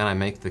people, then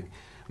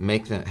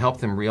I help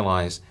them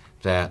realize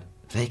that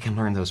they can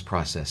learn those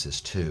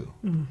processes too.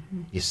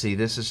 You see,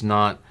 this is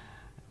not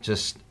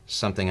just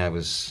something I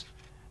was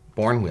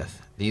born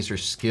with. These are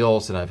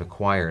skills that I've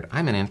acquired.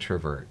 I'm an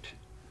introvert.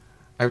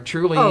 I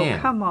truly am.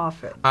 Oh, come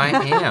off it. I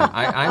am.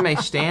 I may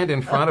stand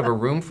in front of a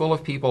room full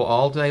of people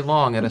all day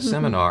long at a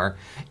seminar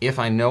if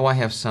I know I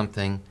have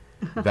something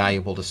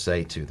valuable to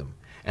say to them.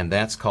 And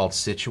that's called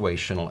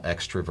situational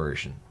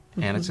extroversion.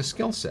 And it's a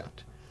skill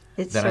set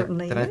It that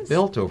certainly is. I've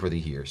built over the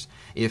years.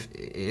 If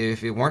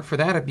it weren't for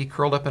that, I'd be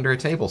curled up under a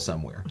table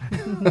somewhere.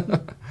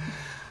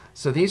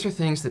 So these are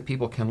things that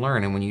people can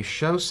learn. And when you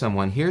show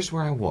someone, here's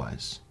where I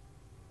was,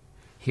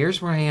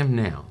 here's where I am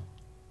now.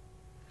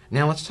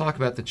 Now let's talk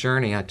about the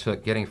journey I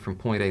took getting from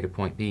point A to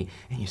point B.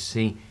 And you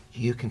see,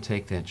 you can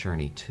take that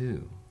journey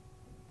too.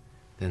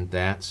 Then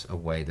that's a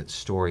way that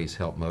stories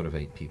help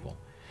motivate people.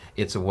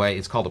 It's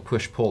called a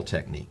push-pull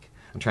technique.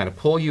 I'm trying to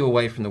pull you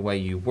away from the way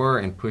you were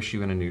and push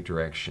you in a new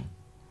direction.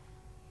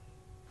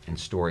 And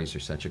stories are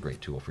such a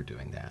great tool for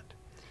doing that.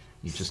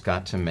 You just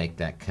got to make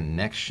that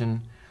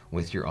connection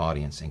with your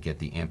audience and get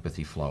the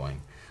empathy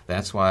flowing.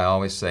 That's why I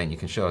always say, and you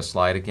can show a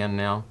slide again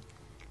now,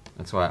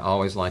 that's why I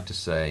always like to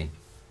say,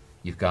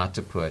 you've got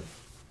to put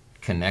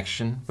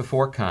connection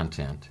before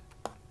content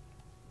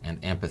and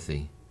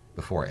empathy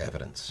before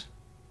evidence.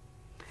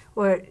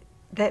 Well,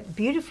 that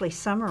beautifully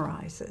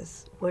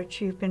summarizes what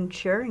you've been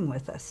sharing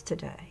with us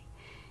today,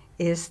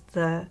 is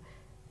the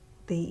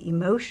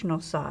emotional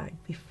side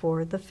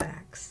before the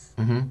facts.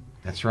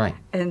 That's right.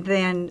 And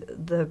then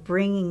the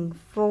bringing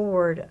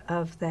forward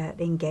of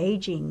that,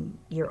 engaging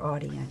your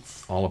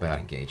audience. All about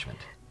engagement.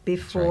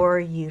 Before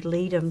you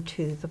lead them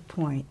to the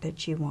point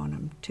that you want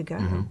them to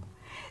go.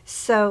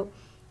 So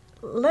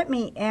let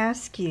me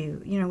ask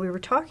you, we were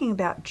talking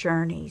about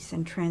journeys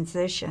and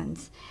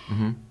transitions.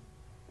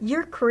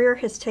 Your career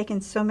has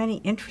taken so many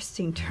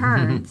interesting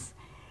turns.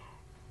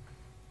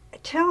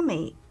 Tell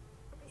me,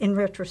 in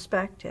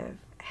retrospective,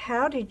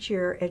 how did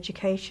your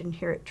education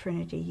here at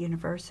Trinity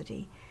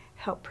University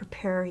help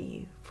prepare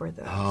you for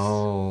those?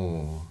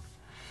 Oh.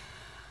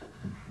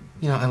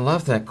 I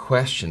love that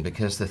question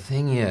because the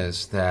thing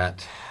is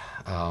that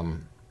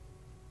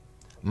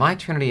my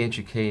Trinity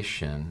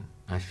education,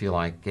 I feel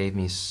like, gave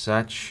me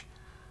such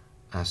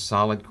a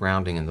solid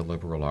grounding in the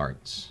liberal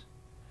arts.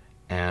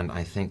 And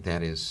I think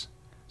that is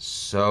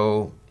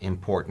so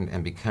important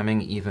and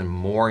becoming even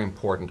more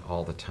important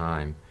all the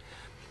time.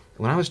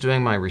 When I was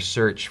doing my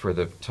research for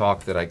the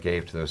talk that I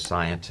gave to those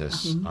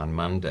scientists on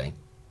Monday,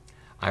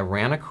 I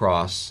ran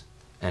across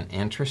an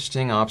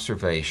interesting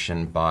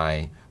observation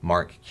by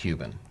Mark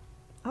Cuban.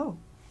 Oh.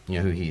 You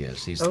know who he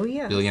is. He's Oh, a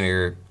yes.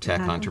 billionaire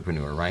tech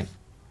entrepreneur, right?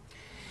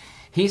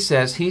 He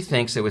says he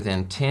thinks that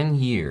within 10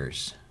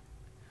 years,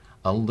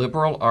 a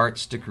liberal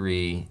arts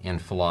degree in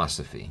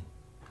philosophy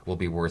will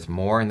be worth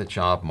more in the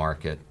job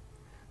market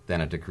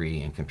than a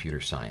degree in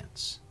computer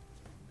science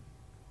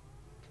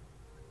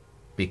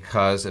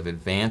because of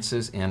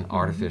advances in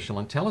artificial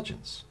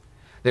intelligence.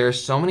 There are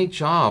so many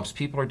jobs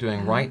people are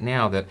doing right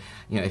now that,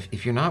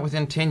 if you're not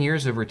within 10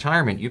 years of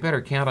retirement, you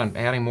better count on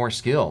adding more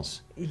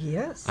skills.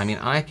 Yes. I mean,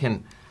 I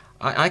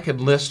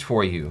could list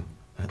for you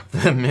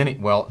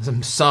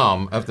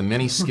some of the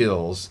many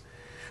skills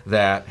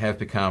that have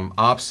become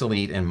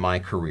obsolete in my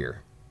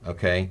career,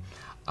 okay?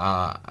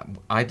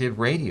 I did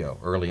radio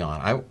early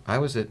on. I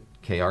was at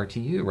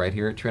KRTU right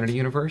here at Trinity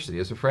University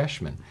as a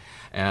freshman.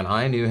 And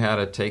I knew how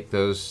to take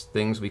those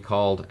things we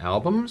called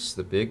albums,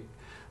 the big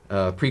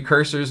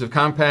precursors of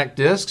compact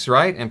discs,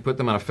 right, and put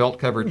them on a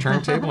felt-covered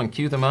turntable and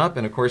cue them up.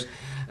 And, of course,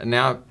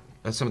 now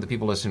some of the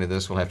people listening to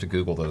this will have to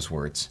Google those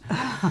words.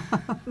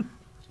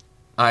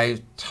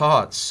 I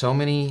taught so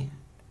many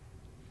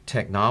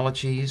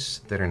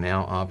technologies that are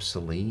now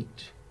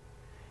obsolete,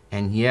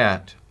 and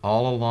yet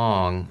all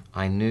along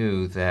I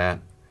knew that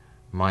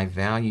my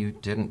value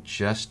didn't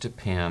just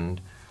depend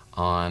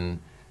on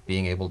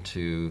being able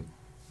to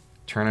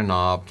turn a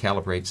knob,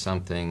 calibrate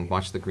something,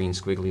 watch the green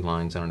squiggly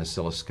lines on an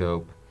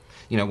oscilloscope.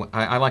 You know,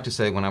 I like to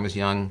say when I was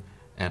young,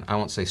 and I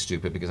won't say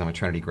stupid because I'm a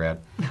Trinity grad,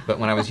 but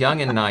when I was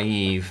young and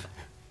naive,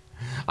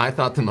 I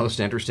thought the most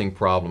interesting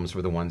problems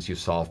were the ones you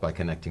solve by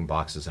connecting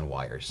boxes and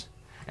wires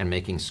and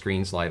making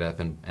screens light up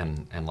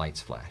and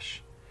lights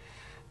flash.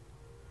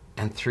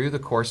 And through the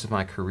course of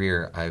my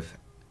career, I've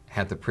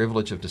had the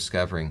privilege of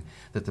discovering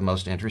that the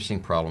most interesting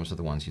problems are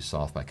the ones you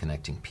solve by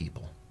connecting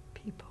people.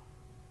 People.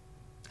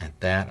 And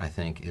that, I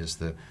think, is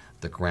the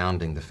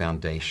grounding, the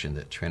foundation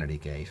that Trinity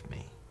gave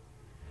me.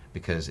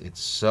 Because it's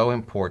so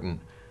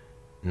important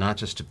not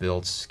just to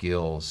build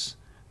skills,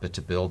 but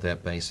to build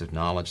that base of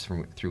knowledge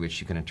through which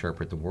you can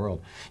interpret the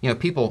world. You know,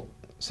 people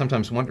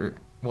sometimes wonder,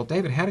 well,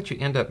 David, how did you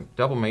end up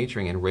double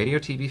majoring in radio,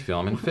 TV,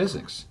 film, and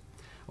physics?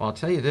 Well, I'll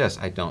tell you this,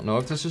 I don't know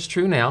if this is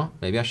true now.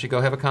 Maybe I should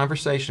go have a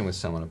conversation with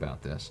someone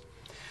about this.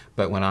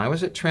 But when I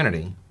was at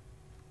Trinity,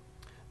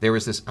 there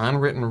was this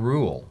unwritten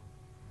rule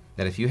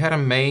that if you had a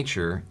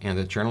major in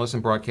the journalism,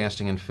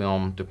 broadcasting, and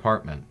film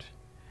department,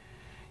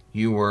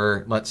 you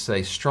were, let's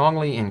say,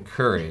 strongly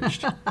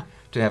encouraged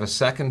to have a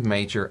second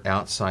major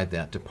outside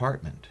that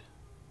department,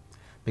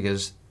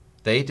 because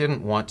they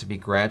didn't want to be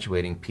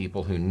graduating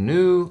people who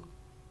knew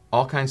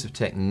all kinds of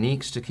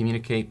techniques to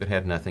communicate but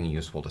had nothing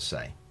useful to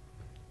say.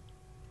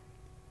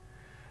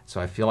 So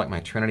I feel like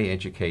my Trinity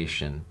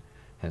education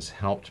has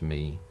helped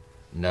me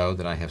know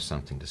that I have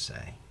something to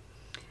say.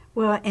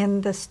 Well,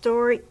 and the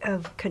story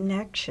of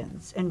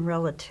connections and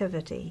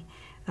relativity,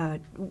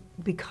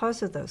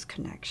 because of those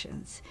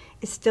connections,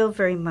 is still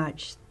very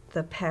much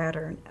the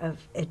pattern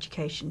of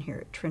education here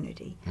at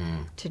Trinity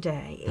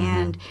today. Mm-hmm.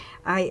 And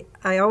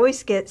I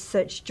always get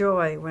such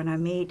joy when I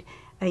meet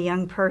a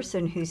young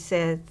person who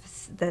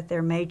says that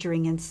they're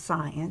majoring in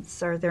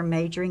science or they're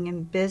majoring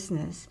in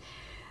business,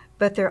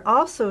 but they're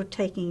also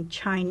taking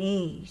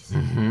Chinese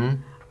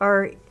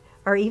or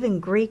even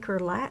Greek or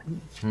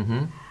Latin.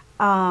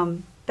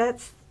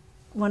 That's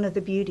one of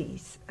the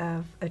beauties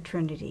of a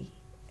Trinity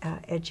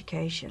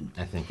education.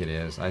 I think it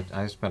is.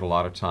 I spent a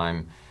lot of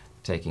time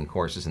taking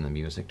courses in the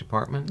music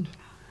department.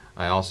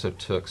 I also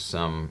took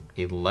some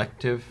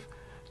elective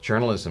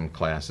journalism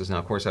classes. Now,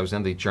 of course, I was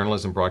in the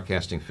journalism,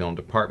 broadcasting, film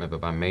department, but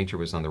my major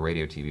was on the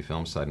radio, TV,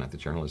 film side, not the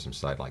journalism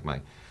side, like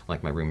my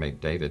roommate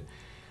David.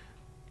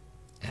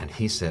 And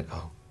he said,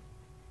 "Oh,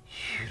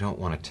 you don't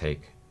want to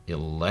take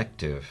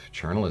elective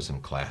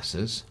journalism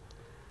classes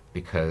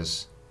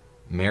because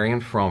Marion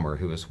Fromer,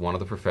 who was one of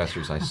the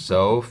professors I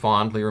so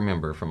fondly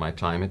remember from my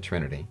time at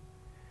Trinity,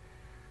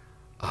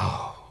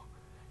 oh,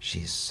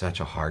 she's such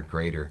a hard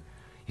grader.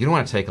 You don't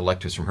want to take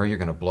electives from her, you're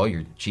going to blow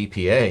your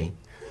GPA."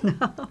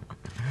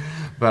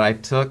 But I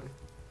took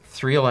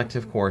 3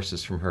 elective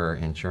courses from her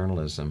in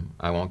journalism.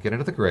 I won't get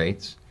into the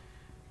grades.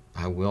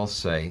 I will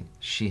say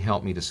she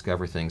helped me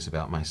discover things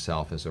about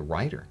myself as a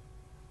writer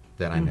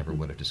that I never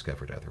would have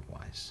discovered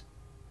otherwise.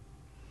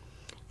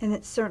 And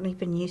it's certainly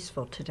been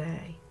useful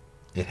today.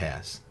 It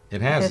has.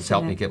 It has. It's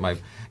helped me get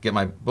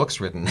my books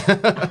written.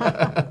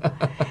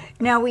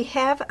 Now we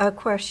have a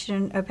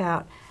question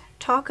about,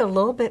 talk a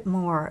little bit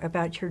more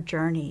about your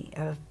journey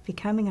of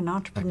becoming an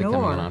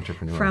entrepreneur,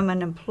 from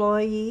an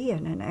employee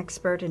and an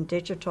expert in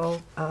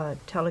digital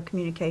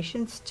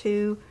telecommunications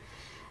to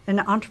an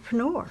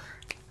entrepreneur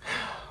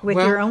with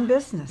your own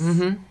business.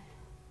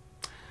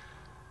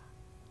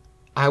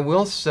 I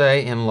will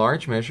say in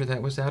large measure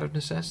that was out of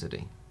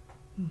necessity.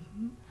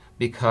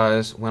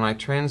 Because when I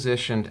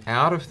transitioned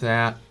out of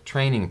that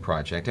training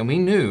project, and we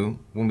knew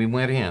when we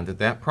went in that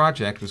that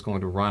project was going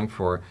to run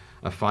for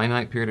a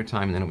finite period of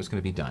time and then it was going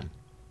to be done,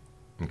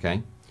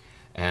 okay?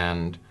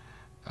 And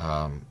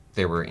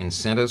there were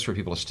incentives for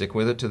people to stick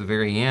with it to the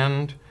very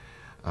end,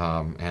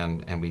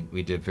 and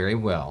we did very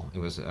well. I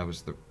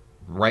was the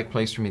right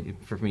place for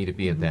me to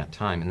be at that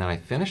time. And then I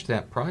finished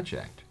that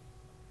project,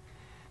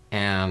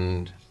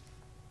 and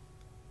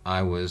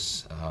I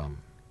was,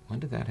 when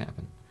did that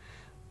happen?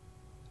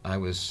 I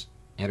was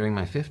entering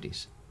my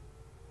 50s.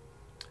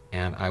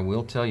 And I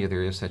will tell you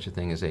there is such a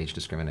thing as age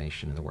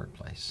discrimination in the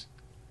workplace.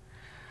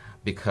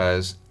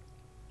 Because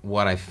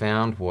what I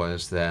found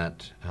was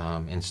that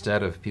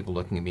instead of people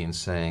looking at me and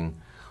saying,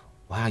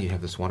 "Wow, you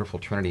have this wonderful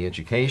Trinity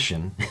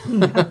education,"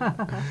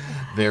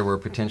 there were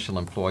potential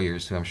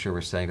employers who I'm sure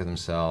were saying to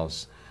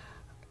themselves,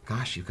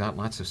 "Gosh, you've got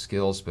lots of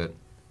skills, but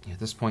at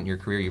this point in your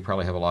career you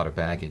probably have a lot of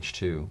baggage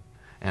too."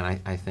 And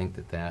I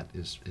think that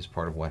is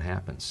part of what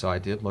happened. So I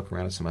did look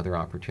around at some other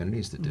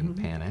opportunities that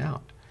didn't pan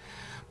out.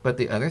 But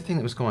the other thing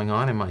that was going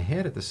on in my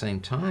head at the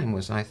same time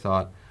was I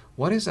thought,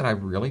 what is it I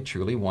really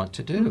truly want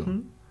to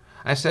do?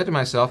 I said to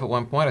myself at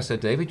one point, I said,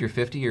 "David, you're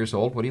 50 years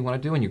old. What do you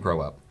want to do when you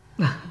grow up?"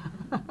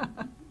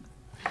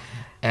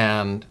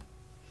 And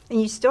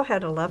you still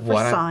had a love for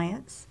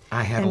science.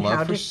 I had a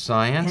love for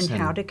science. And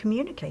how to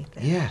communicate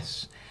that.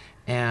 Yes.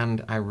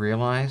 And I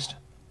realized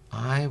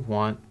I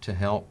want to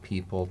help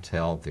people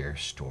tell their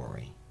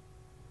story.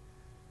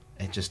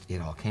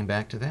 It all came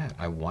back to that.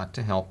 I want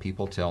to help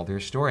people tell their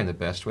story. And the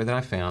best way that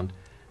I found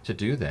to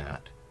do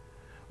that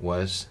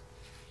was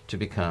to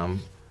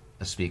become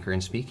a speaker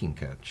and speaking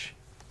coach.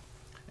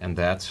 And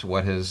that's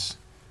where this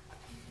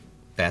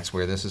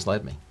has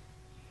led me.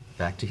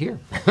 Back to here.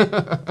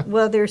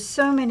 Well, there's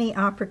so many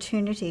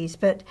opportunities,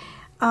 but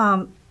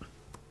I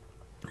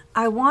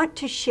want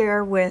to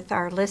share with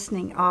our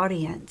listening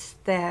audience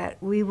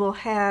that we will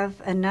have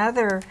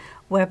another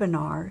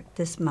webinar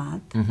this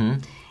month. Mm-hmm.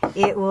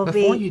 It will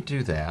Before you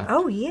do that,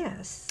 Oh,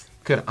 yes.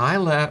 could I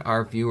let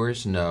our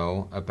viewers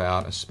know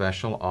about a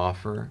special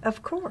offer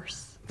Of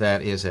course.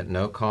 that is at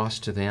no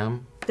cost to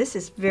them? This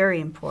is very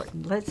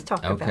important. Let's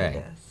talk about Okay.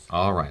 this.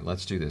 All right,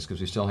 let's do this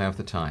because we still have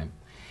the time.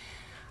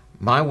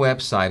 My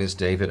website is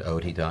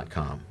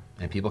davidodie.com,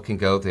 and people can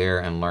go there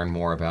and learn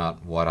more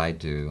about what I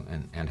do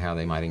and how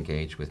they might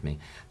engage with me.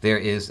 There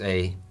is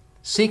a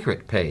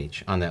secret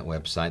page on that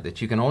website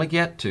that you can only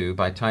get to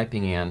by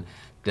typing in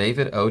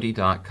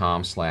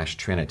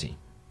davidodie.com/Trinity.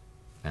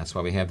 That's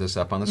why we have this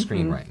up on the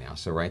screen right now.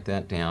 So write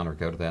that down or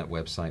go to that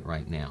website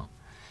right now.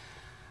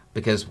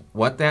 Because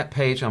what that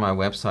page on my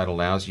website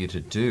allows you to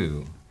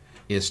do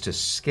is to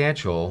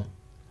schedule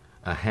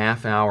a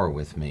half hour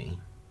with me.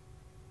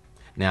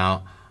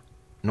 Now,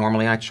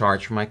 normally I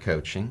charge for my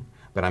coaching,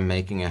 but I'm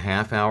making a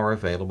half hour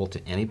available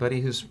to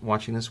anybody who's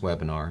watching this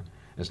webinar,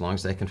 as long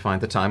as they can find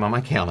the time on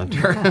my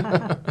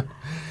calendar.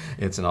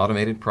 It's an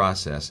automated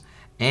process.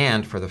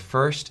 And for the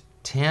first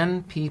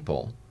 10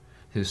 people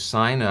who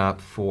sign up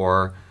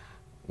for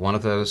one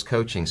of those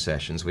coaching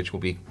sessions, which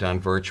will be done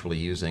virtually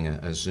using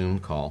a Zoom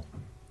call,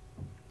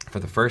 for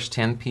the first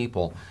 10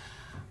 people,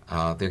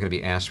 they're going to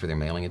be asked for their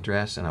mailing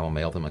address, and I will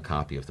mail them a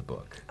copy of the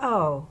book.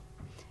 Oh,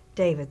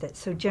 David, that's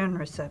so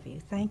generous of you.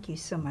 Thank you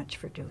so much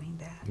for doing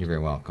that. You're very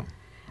welcome.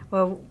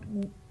 Well,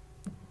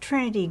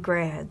 Trinity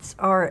grads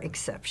are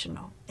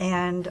exceptional,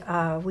 and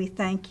we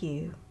thank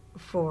you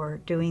for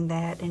doing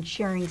that and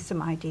sharing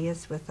some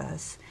ideas with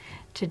us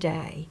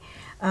today.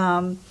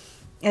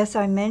 As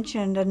I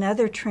mentioned,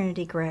 another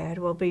Trinity grad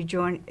will be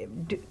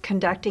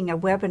conducting a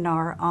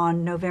webinar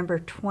on November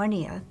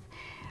 20th,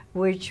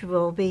 which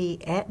will be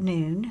at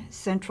noon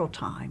Central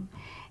Time.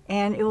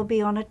 And it will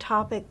be on a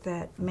topic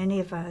that many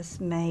of us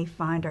may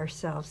find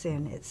ourselves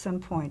in at some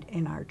point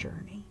in our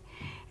journey.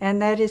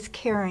 And that is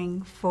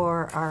caring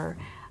for our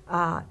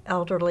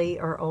elderly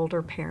or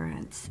older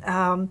parents.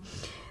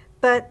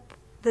 But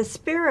the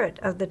spirit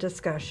of the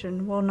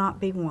discussion will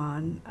not be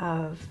one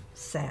of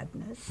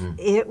sadness.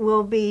 It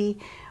will be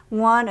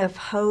one of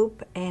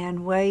hope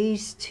and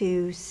ways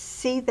to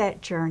see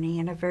that journey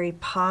in a very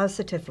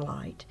positive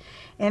light.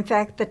 In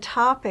fact, the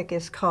topic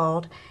is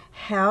called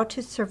How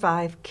to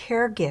Survive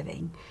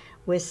Caregiving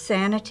with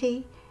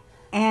Sanity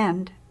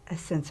and a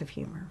Sense of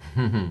Humor.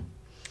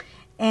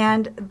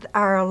 And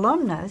our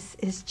alumnus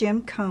is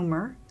Jim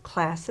Comer,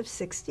 class of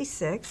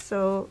 66,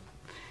 so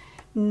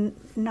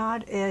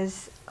not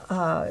as,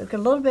 a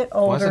little bit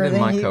older Wasn't in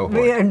than my you.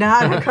 cohort. We are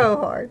not a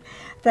cohort.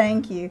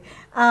 Thank you.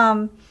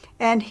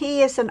 And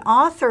he is an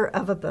author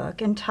of a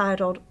book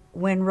entitled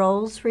When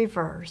Roles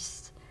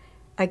Reverse,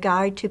 A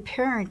Guide to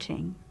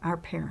Parenting Our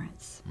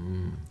Parents.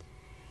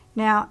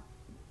 Now,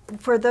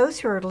 for those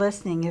who are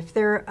listening, if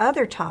there are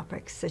other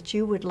topics that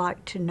you would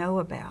like to know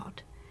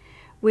about,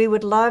 we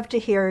would love to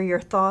hear your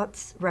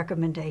thoughts,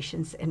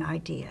 recommendations, and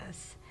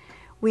ideas.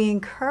 We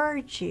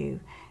encourage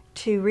you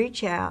to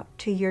reach out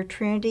to your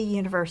Trinity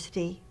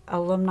University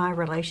Alumni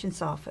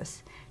Relations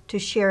Office to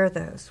share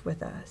those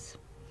with us.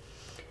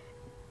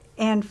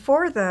 And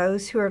for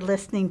those who are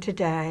listening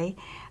today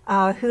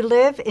who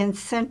live in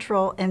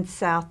Central and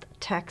South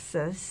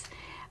Texas,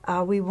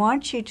 we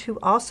want you to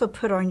also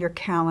put on your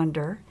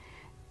calendar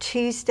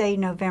Tuesday,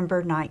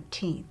 November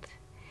 19th.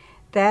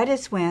 That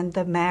is when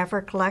the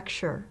Maverick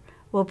Lecture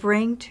will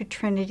bring to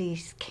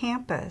Trinity's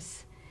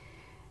campus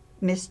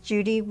Miss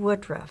Judy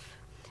Woodruff,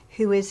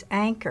 who is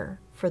anchor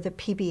for the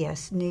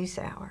PBS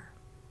NewsHour.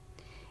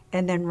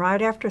 And then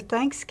right after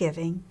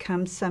Thanksgiving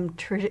comes some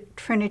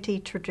Trinity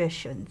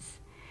traditions.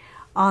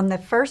 On the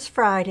first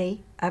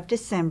Friday of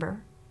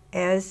December,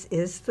 as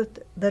is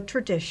the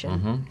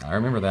tradition, I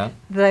remember that.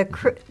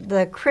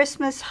 the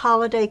Christmas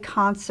holiday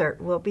concert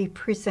will be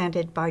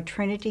presented by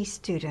Trinity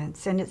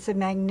students, and it's a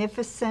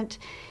magnificent,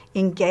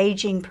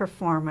 engaging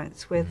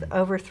performance with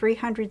over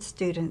 300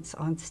 students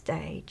on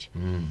stage.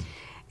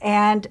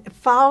 And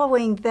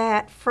following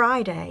that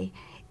Friday,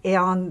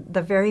 on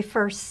the very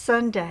first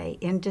Sunday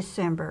in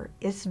December,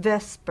 is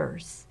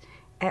Vespers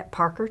at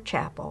Parker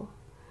Chapel,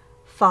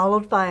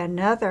 followed by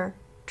another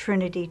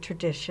Trinity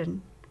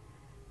tradition,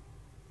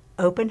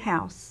 open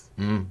house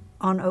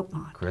on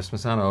Oakmont.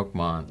 Christmas on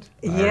Oakmont.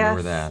 I Yes.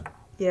 remember that.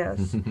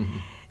 Yes.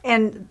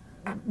 And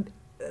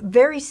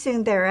very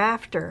soon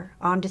thereafter,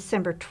 on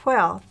December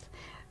 12th,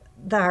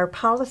 our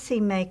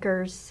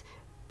Policymakers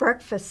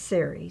Breakfast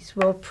Series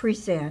will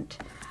present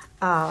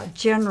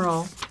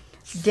General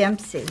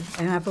Dempsey,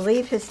 and I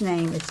believe his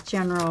name is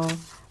General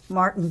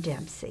Martin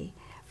Dempsey,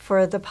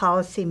 for the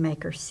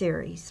Policymaker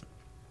Series.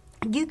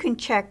 You can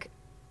check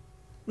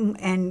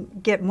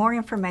and get more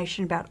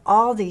information about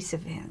all these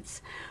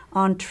events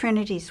on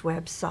Trinity's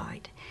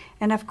website.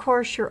 And of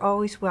course, you're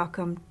always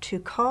welcome to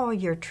call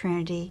your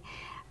Trinity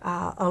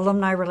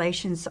Alumni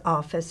Relations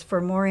Office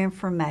for more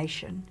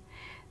information.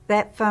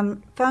 That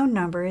phone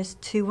number is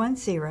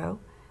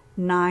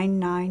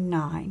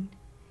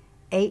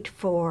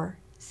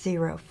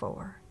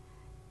 210-999-8404.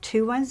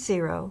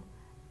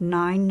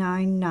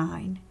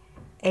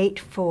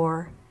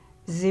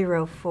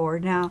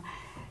 210-999-8404. Now,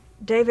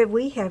 David,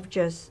 we have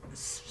just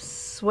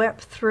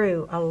swept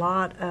through a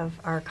lot of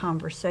our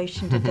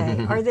conversation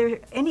today. Are there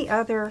any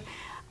other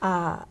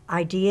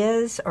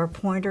ideas or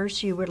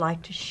pointers you would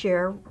like to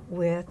share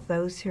with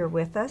those who are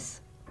with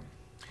us?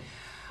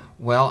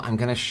 Well, I'm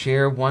going to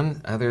share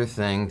one other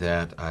thing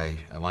that I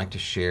like to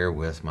share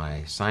with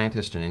my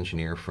scientist and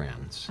engineer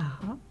friends.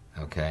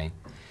 Okay?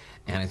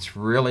 And it's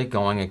really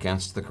going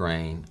against the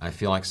grain. I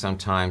feel like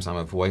sometimes I'm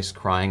a voice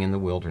crying in the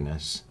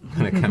wilderness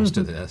when it comes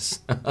to this.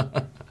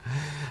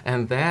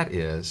 And that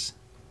is,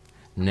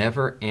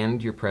 never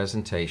end your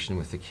presentation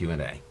with the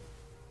Q&A.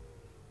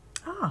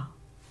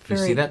 You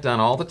see that done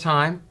all the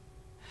time,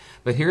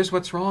 but here's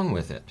what's wrong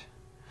with it.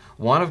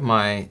 One of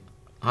my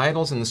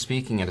idols in the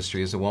speaking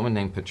industry is a woman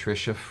named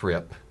Patricia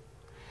Fripp.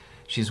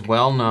 She's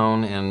well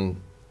known in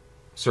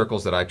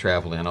circles that I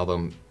travel in,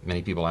 although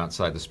many people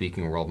outside the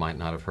speaking world might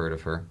not have heard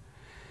of her.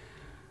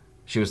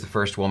 She was the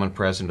first woman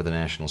president of the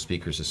National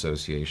Speakers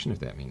Association, if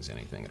that means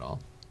anything at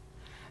all.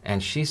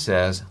 And she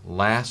says,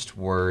 last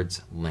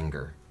words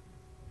linger.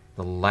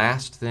 The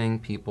last thing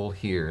people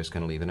hear is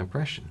going to leave an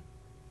impression.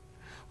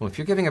 Well, if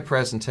you're giving a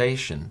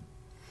presentation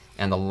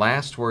and the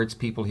last words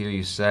people hear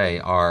you say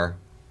are,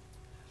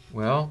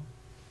 well,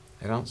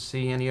 I don't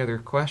see any other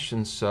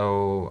questions,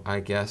 so I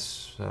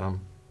guess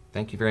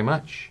thank you very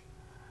much,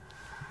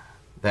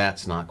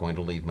 that's not going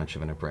to leave much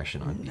of an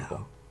impression on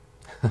people.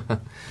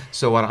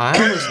 So what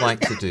I always like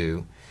to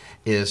do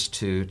is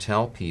to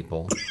tell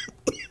people,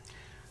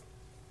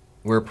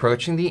 we're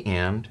approaching the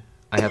end.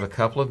 I have a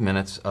couple of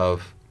minutes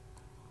of,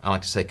 I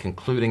like to say,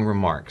 concluding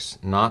remarks.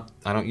 I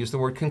don't use the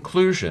word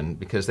conclusion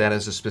because that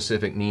has a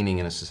specific meaning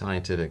in a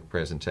scientific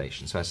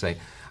presentation. So I say,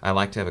 I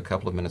like to have a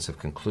couple of minutes of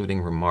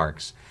concluding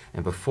remarks.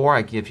 And before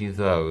I give you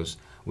those,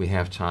 we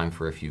have time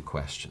for a few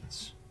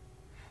questions.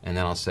 And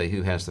then I'll say,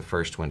 who has the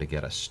first one to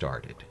get us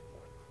started?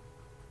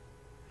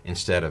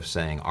 Instead of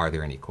saying, are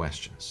there any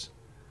questions?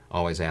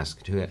 Always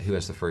ask, who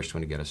has the first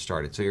one to get us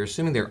started? So you're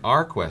assuming there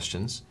are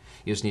questions.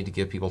 You just need to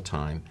give people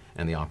time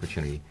and the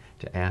opportunity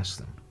to ask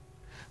them.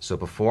 So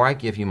before I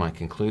give you my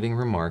concluding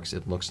remarks,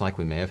 it looks like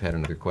we may have had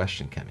another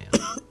question come in.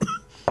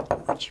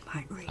 Which you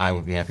might read. I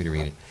would be happy to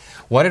read it.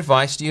 What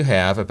advice do you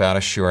have about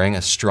assuring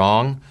a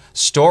strong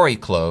story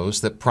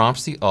close that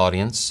prompts the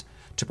audience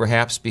to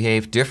perhaps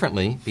behave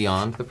differently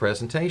beyond the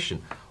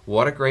presentation?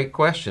 What a great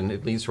question.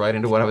 It leads right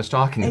into what I was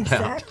talking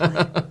about.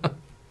 Exactly.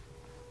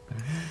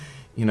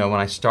 You know, when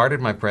I started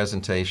my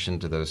presentation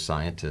to those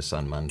scientists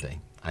on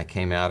Monday, I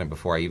came out and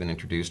before I even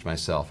introduced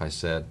myself, I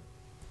said,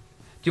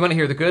 do you want to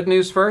hear the good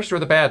news first or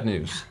the bad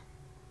news?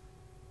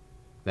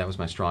 That was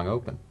my strong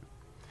open.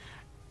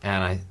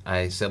 And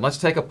I said, let's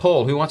take a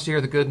poll. Who wants to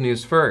hear the good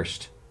news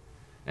first?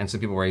 And some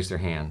people raised their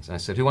hands. And I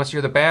said, who wants to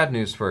hear the bad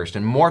news first?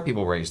 And more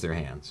people raised their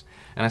hands.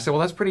 And I said,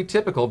 well, that's pretty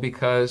typical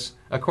because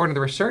according to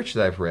the research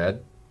that I've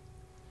read,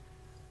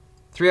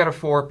 3 out of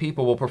 4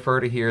 people will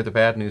prefer to hear the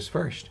bad news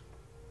first.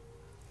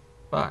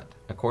 But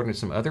according to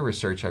some other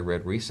research I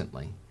read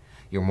recently,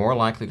 you're more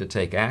likely to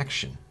take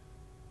action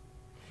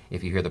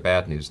if you hear the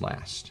bad news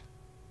last.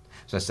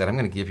 So I said, I'm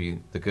going to give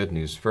you the good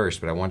news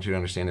first, but I want you to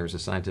understand there was a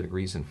scientific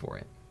reason for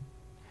it.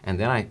 And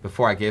then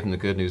before I gave them the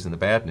good news and the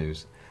bad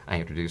news, I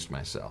introduced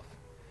myself.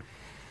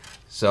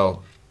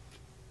 So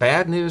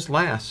bad news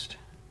last,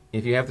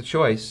 if you have the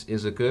choice,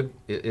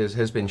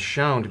 has been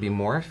shown to be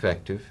more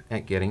effective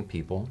at getting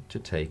people to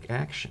take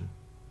action.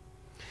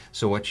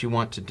 So what you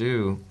want to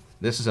do,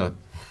 this is a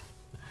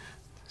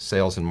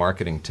sales and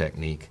marketing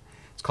technique.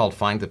 It's called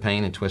find the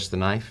pain and twist the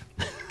knife.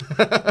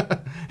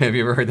 Have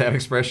you ever heard that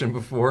expression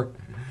before?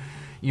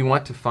 You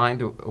want to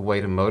find a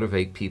way to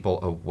motivate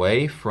people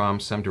away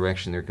from some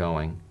direction they're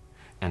going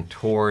and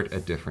toward a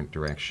different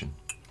direction.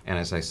 And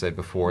as I said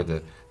before,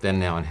 the then,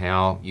 now, and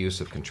how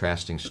use of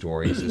contrasting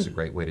stories is a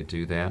great way to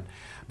do that.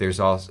 There is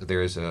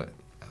a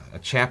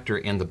chapter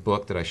in the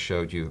book that I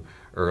showed you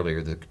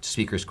earlier, the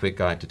Speaker's Quick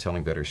Guide to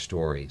Telling Better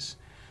Stories,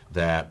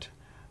 that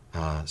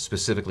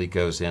specifically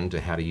goes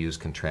into how to use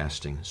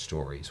contrasting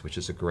stories, which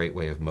is a great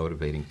way of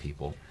motivating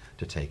people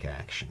to take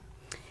action.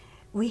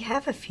 We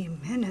have a few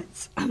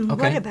minutes. Okay.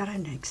 What about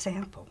an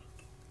example?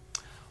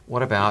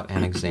 What about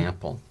an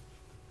example?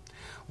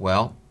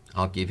 Well,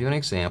 I'll give you an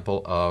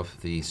example of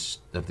the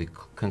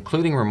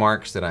concluding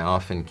remarks that I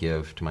often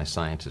give to my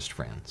scientist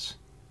friends.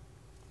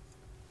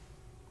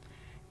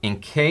 In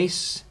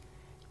case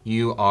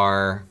you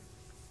are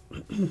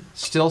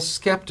still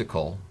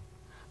skeptical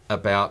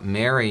about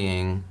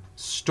marrying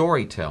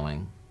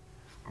storytelling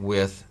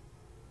with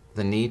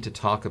the need to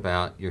talk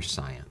about your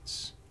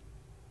science,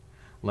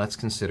 let's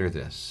consider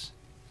this.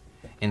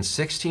 In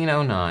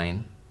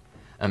 1609,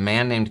 a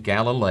man named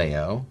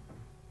Galileo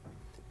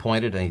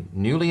pointed a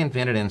newly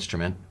invented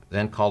instrument,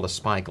 then called a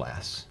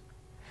spyglass,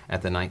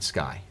 at the night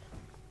sky.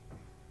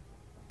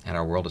 and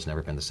our world has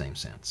never been the same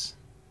since.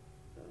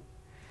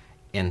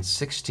 In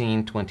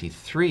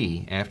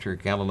 1623, after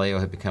Galileo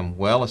had become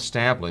well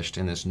established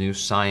in this new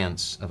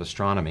science of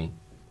astronomy,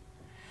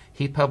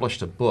 he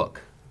published a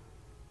book.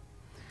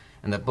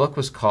 And the book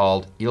was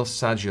called Il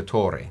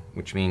Saggiatore,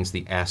 which means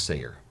the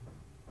assayer.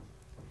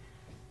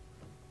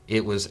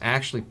 It was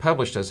actually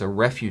published as a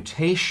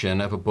refutation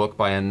of a book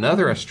by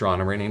another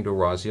astronomer named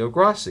Orazio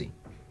Grossi.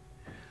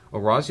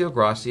 Orazio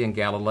Grossi and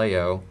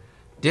Galileo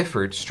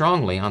differed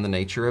strongly on the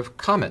nature of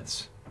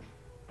comets.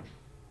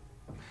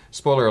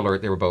 Spoiler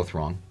alert, they were both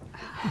wrong.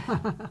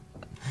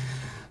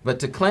 But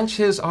to clinch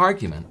his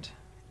argument,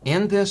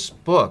 in this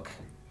book,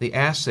 The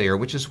Assayer,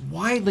 which is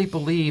widely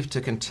believed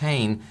to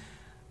contain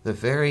the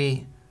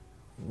very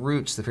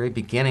roots, the very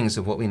beginnings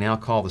of what we now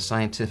call the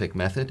scientific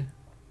method,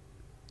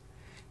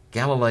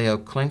 Galileo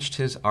clinched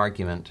his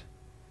argument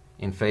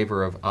in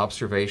favor of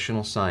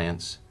observational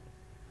science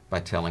by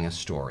telling a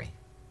story.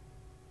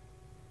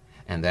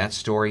 And that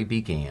story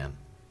began.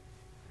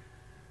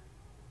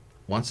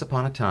 Once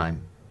upon a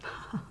time,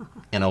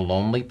 in a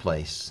lonely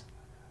place,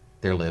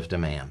 there lived a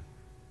man.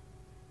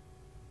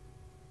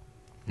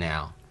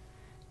 Now,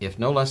 if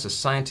no less a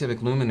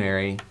scientific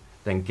luminary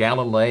than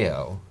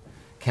Galileo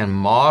can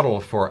model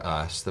for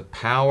us the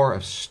power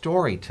of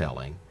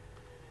storytelling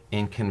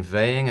in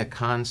conveying a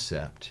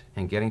concept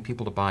and getting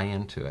people to buy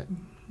into it,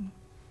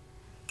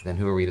 then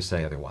who are we to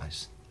say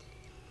otherwise?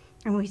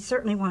 And we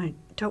certainly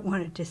don't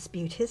want to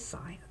dispute his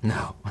science.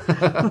 No.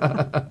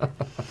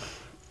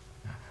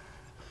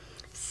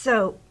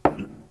 So,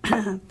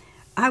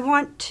 I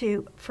want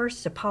to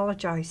first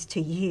apologize to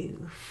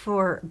you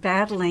for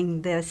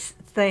battling this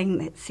thing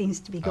that seems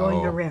to be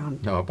going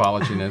around. No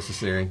apology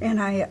necessary.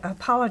 And I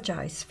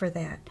apologize for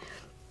that.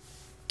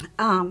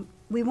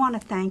 We want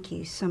to thank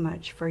you so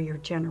much for your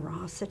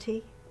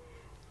generosity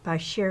by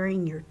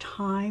sharing your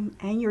time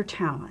and your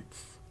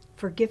talents,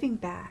 for giving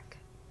back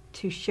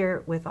to share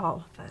it with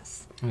all of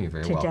us You're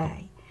very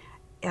today.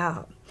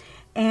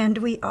 And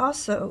we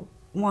also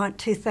want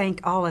to thank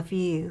all of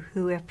you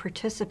who have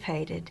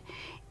participated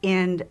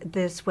in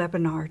this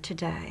webinar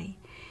today.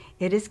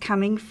 It is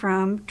coming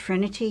from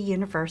Trinity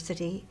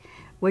University,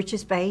 which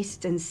is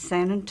based in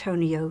San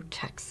Antonio,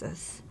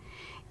 Texas.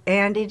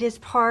 And it is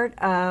part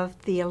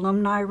of the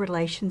Alumni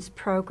Relations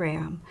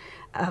Program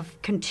of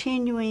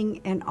continuing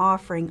and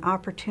offering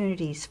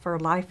opportunities for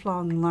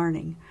lifelong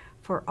learning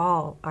for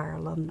all our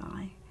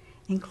alumni,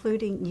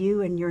 including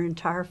you and your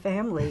entire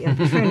family of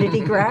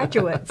Trinity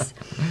graduates.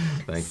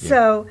 Thank you.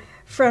 So,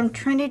 from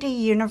Trinity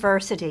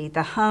University,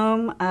 the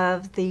home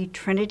of the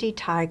Trinity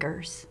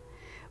Tigers,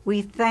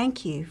 we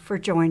thank you for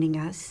joining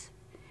us,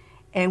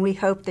 and we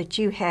hope that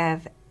you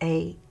have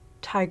a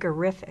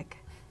tigerific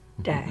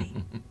day.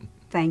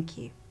 Thank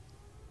you.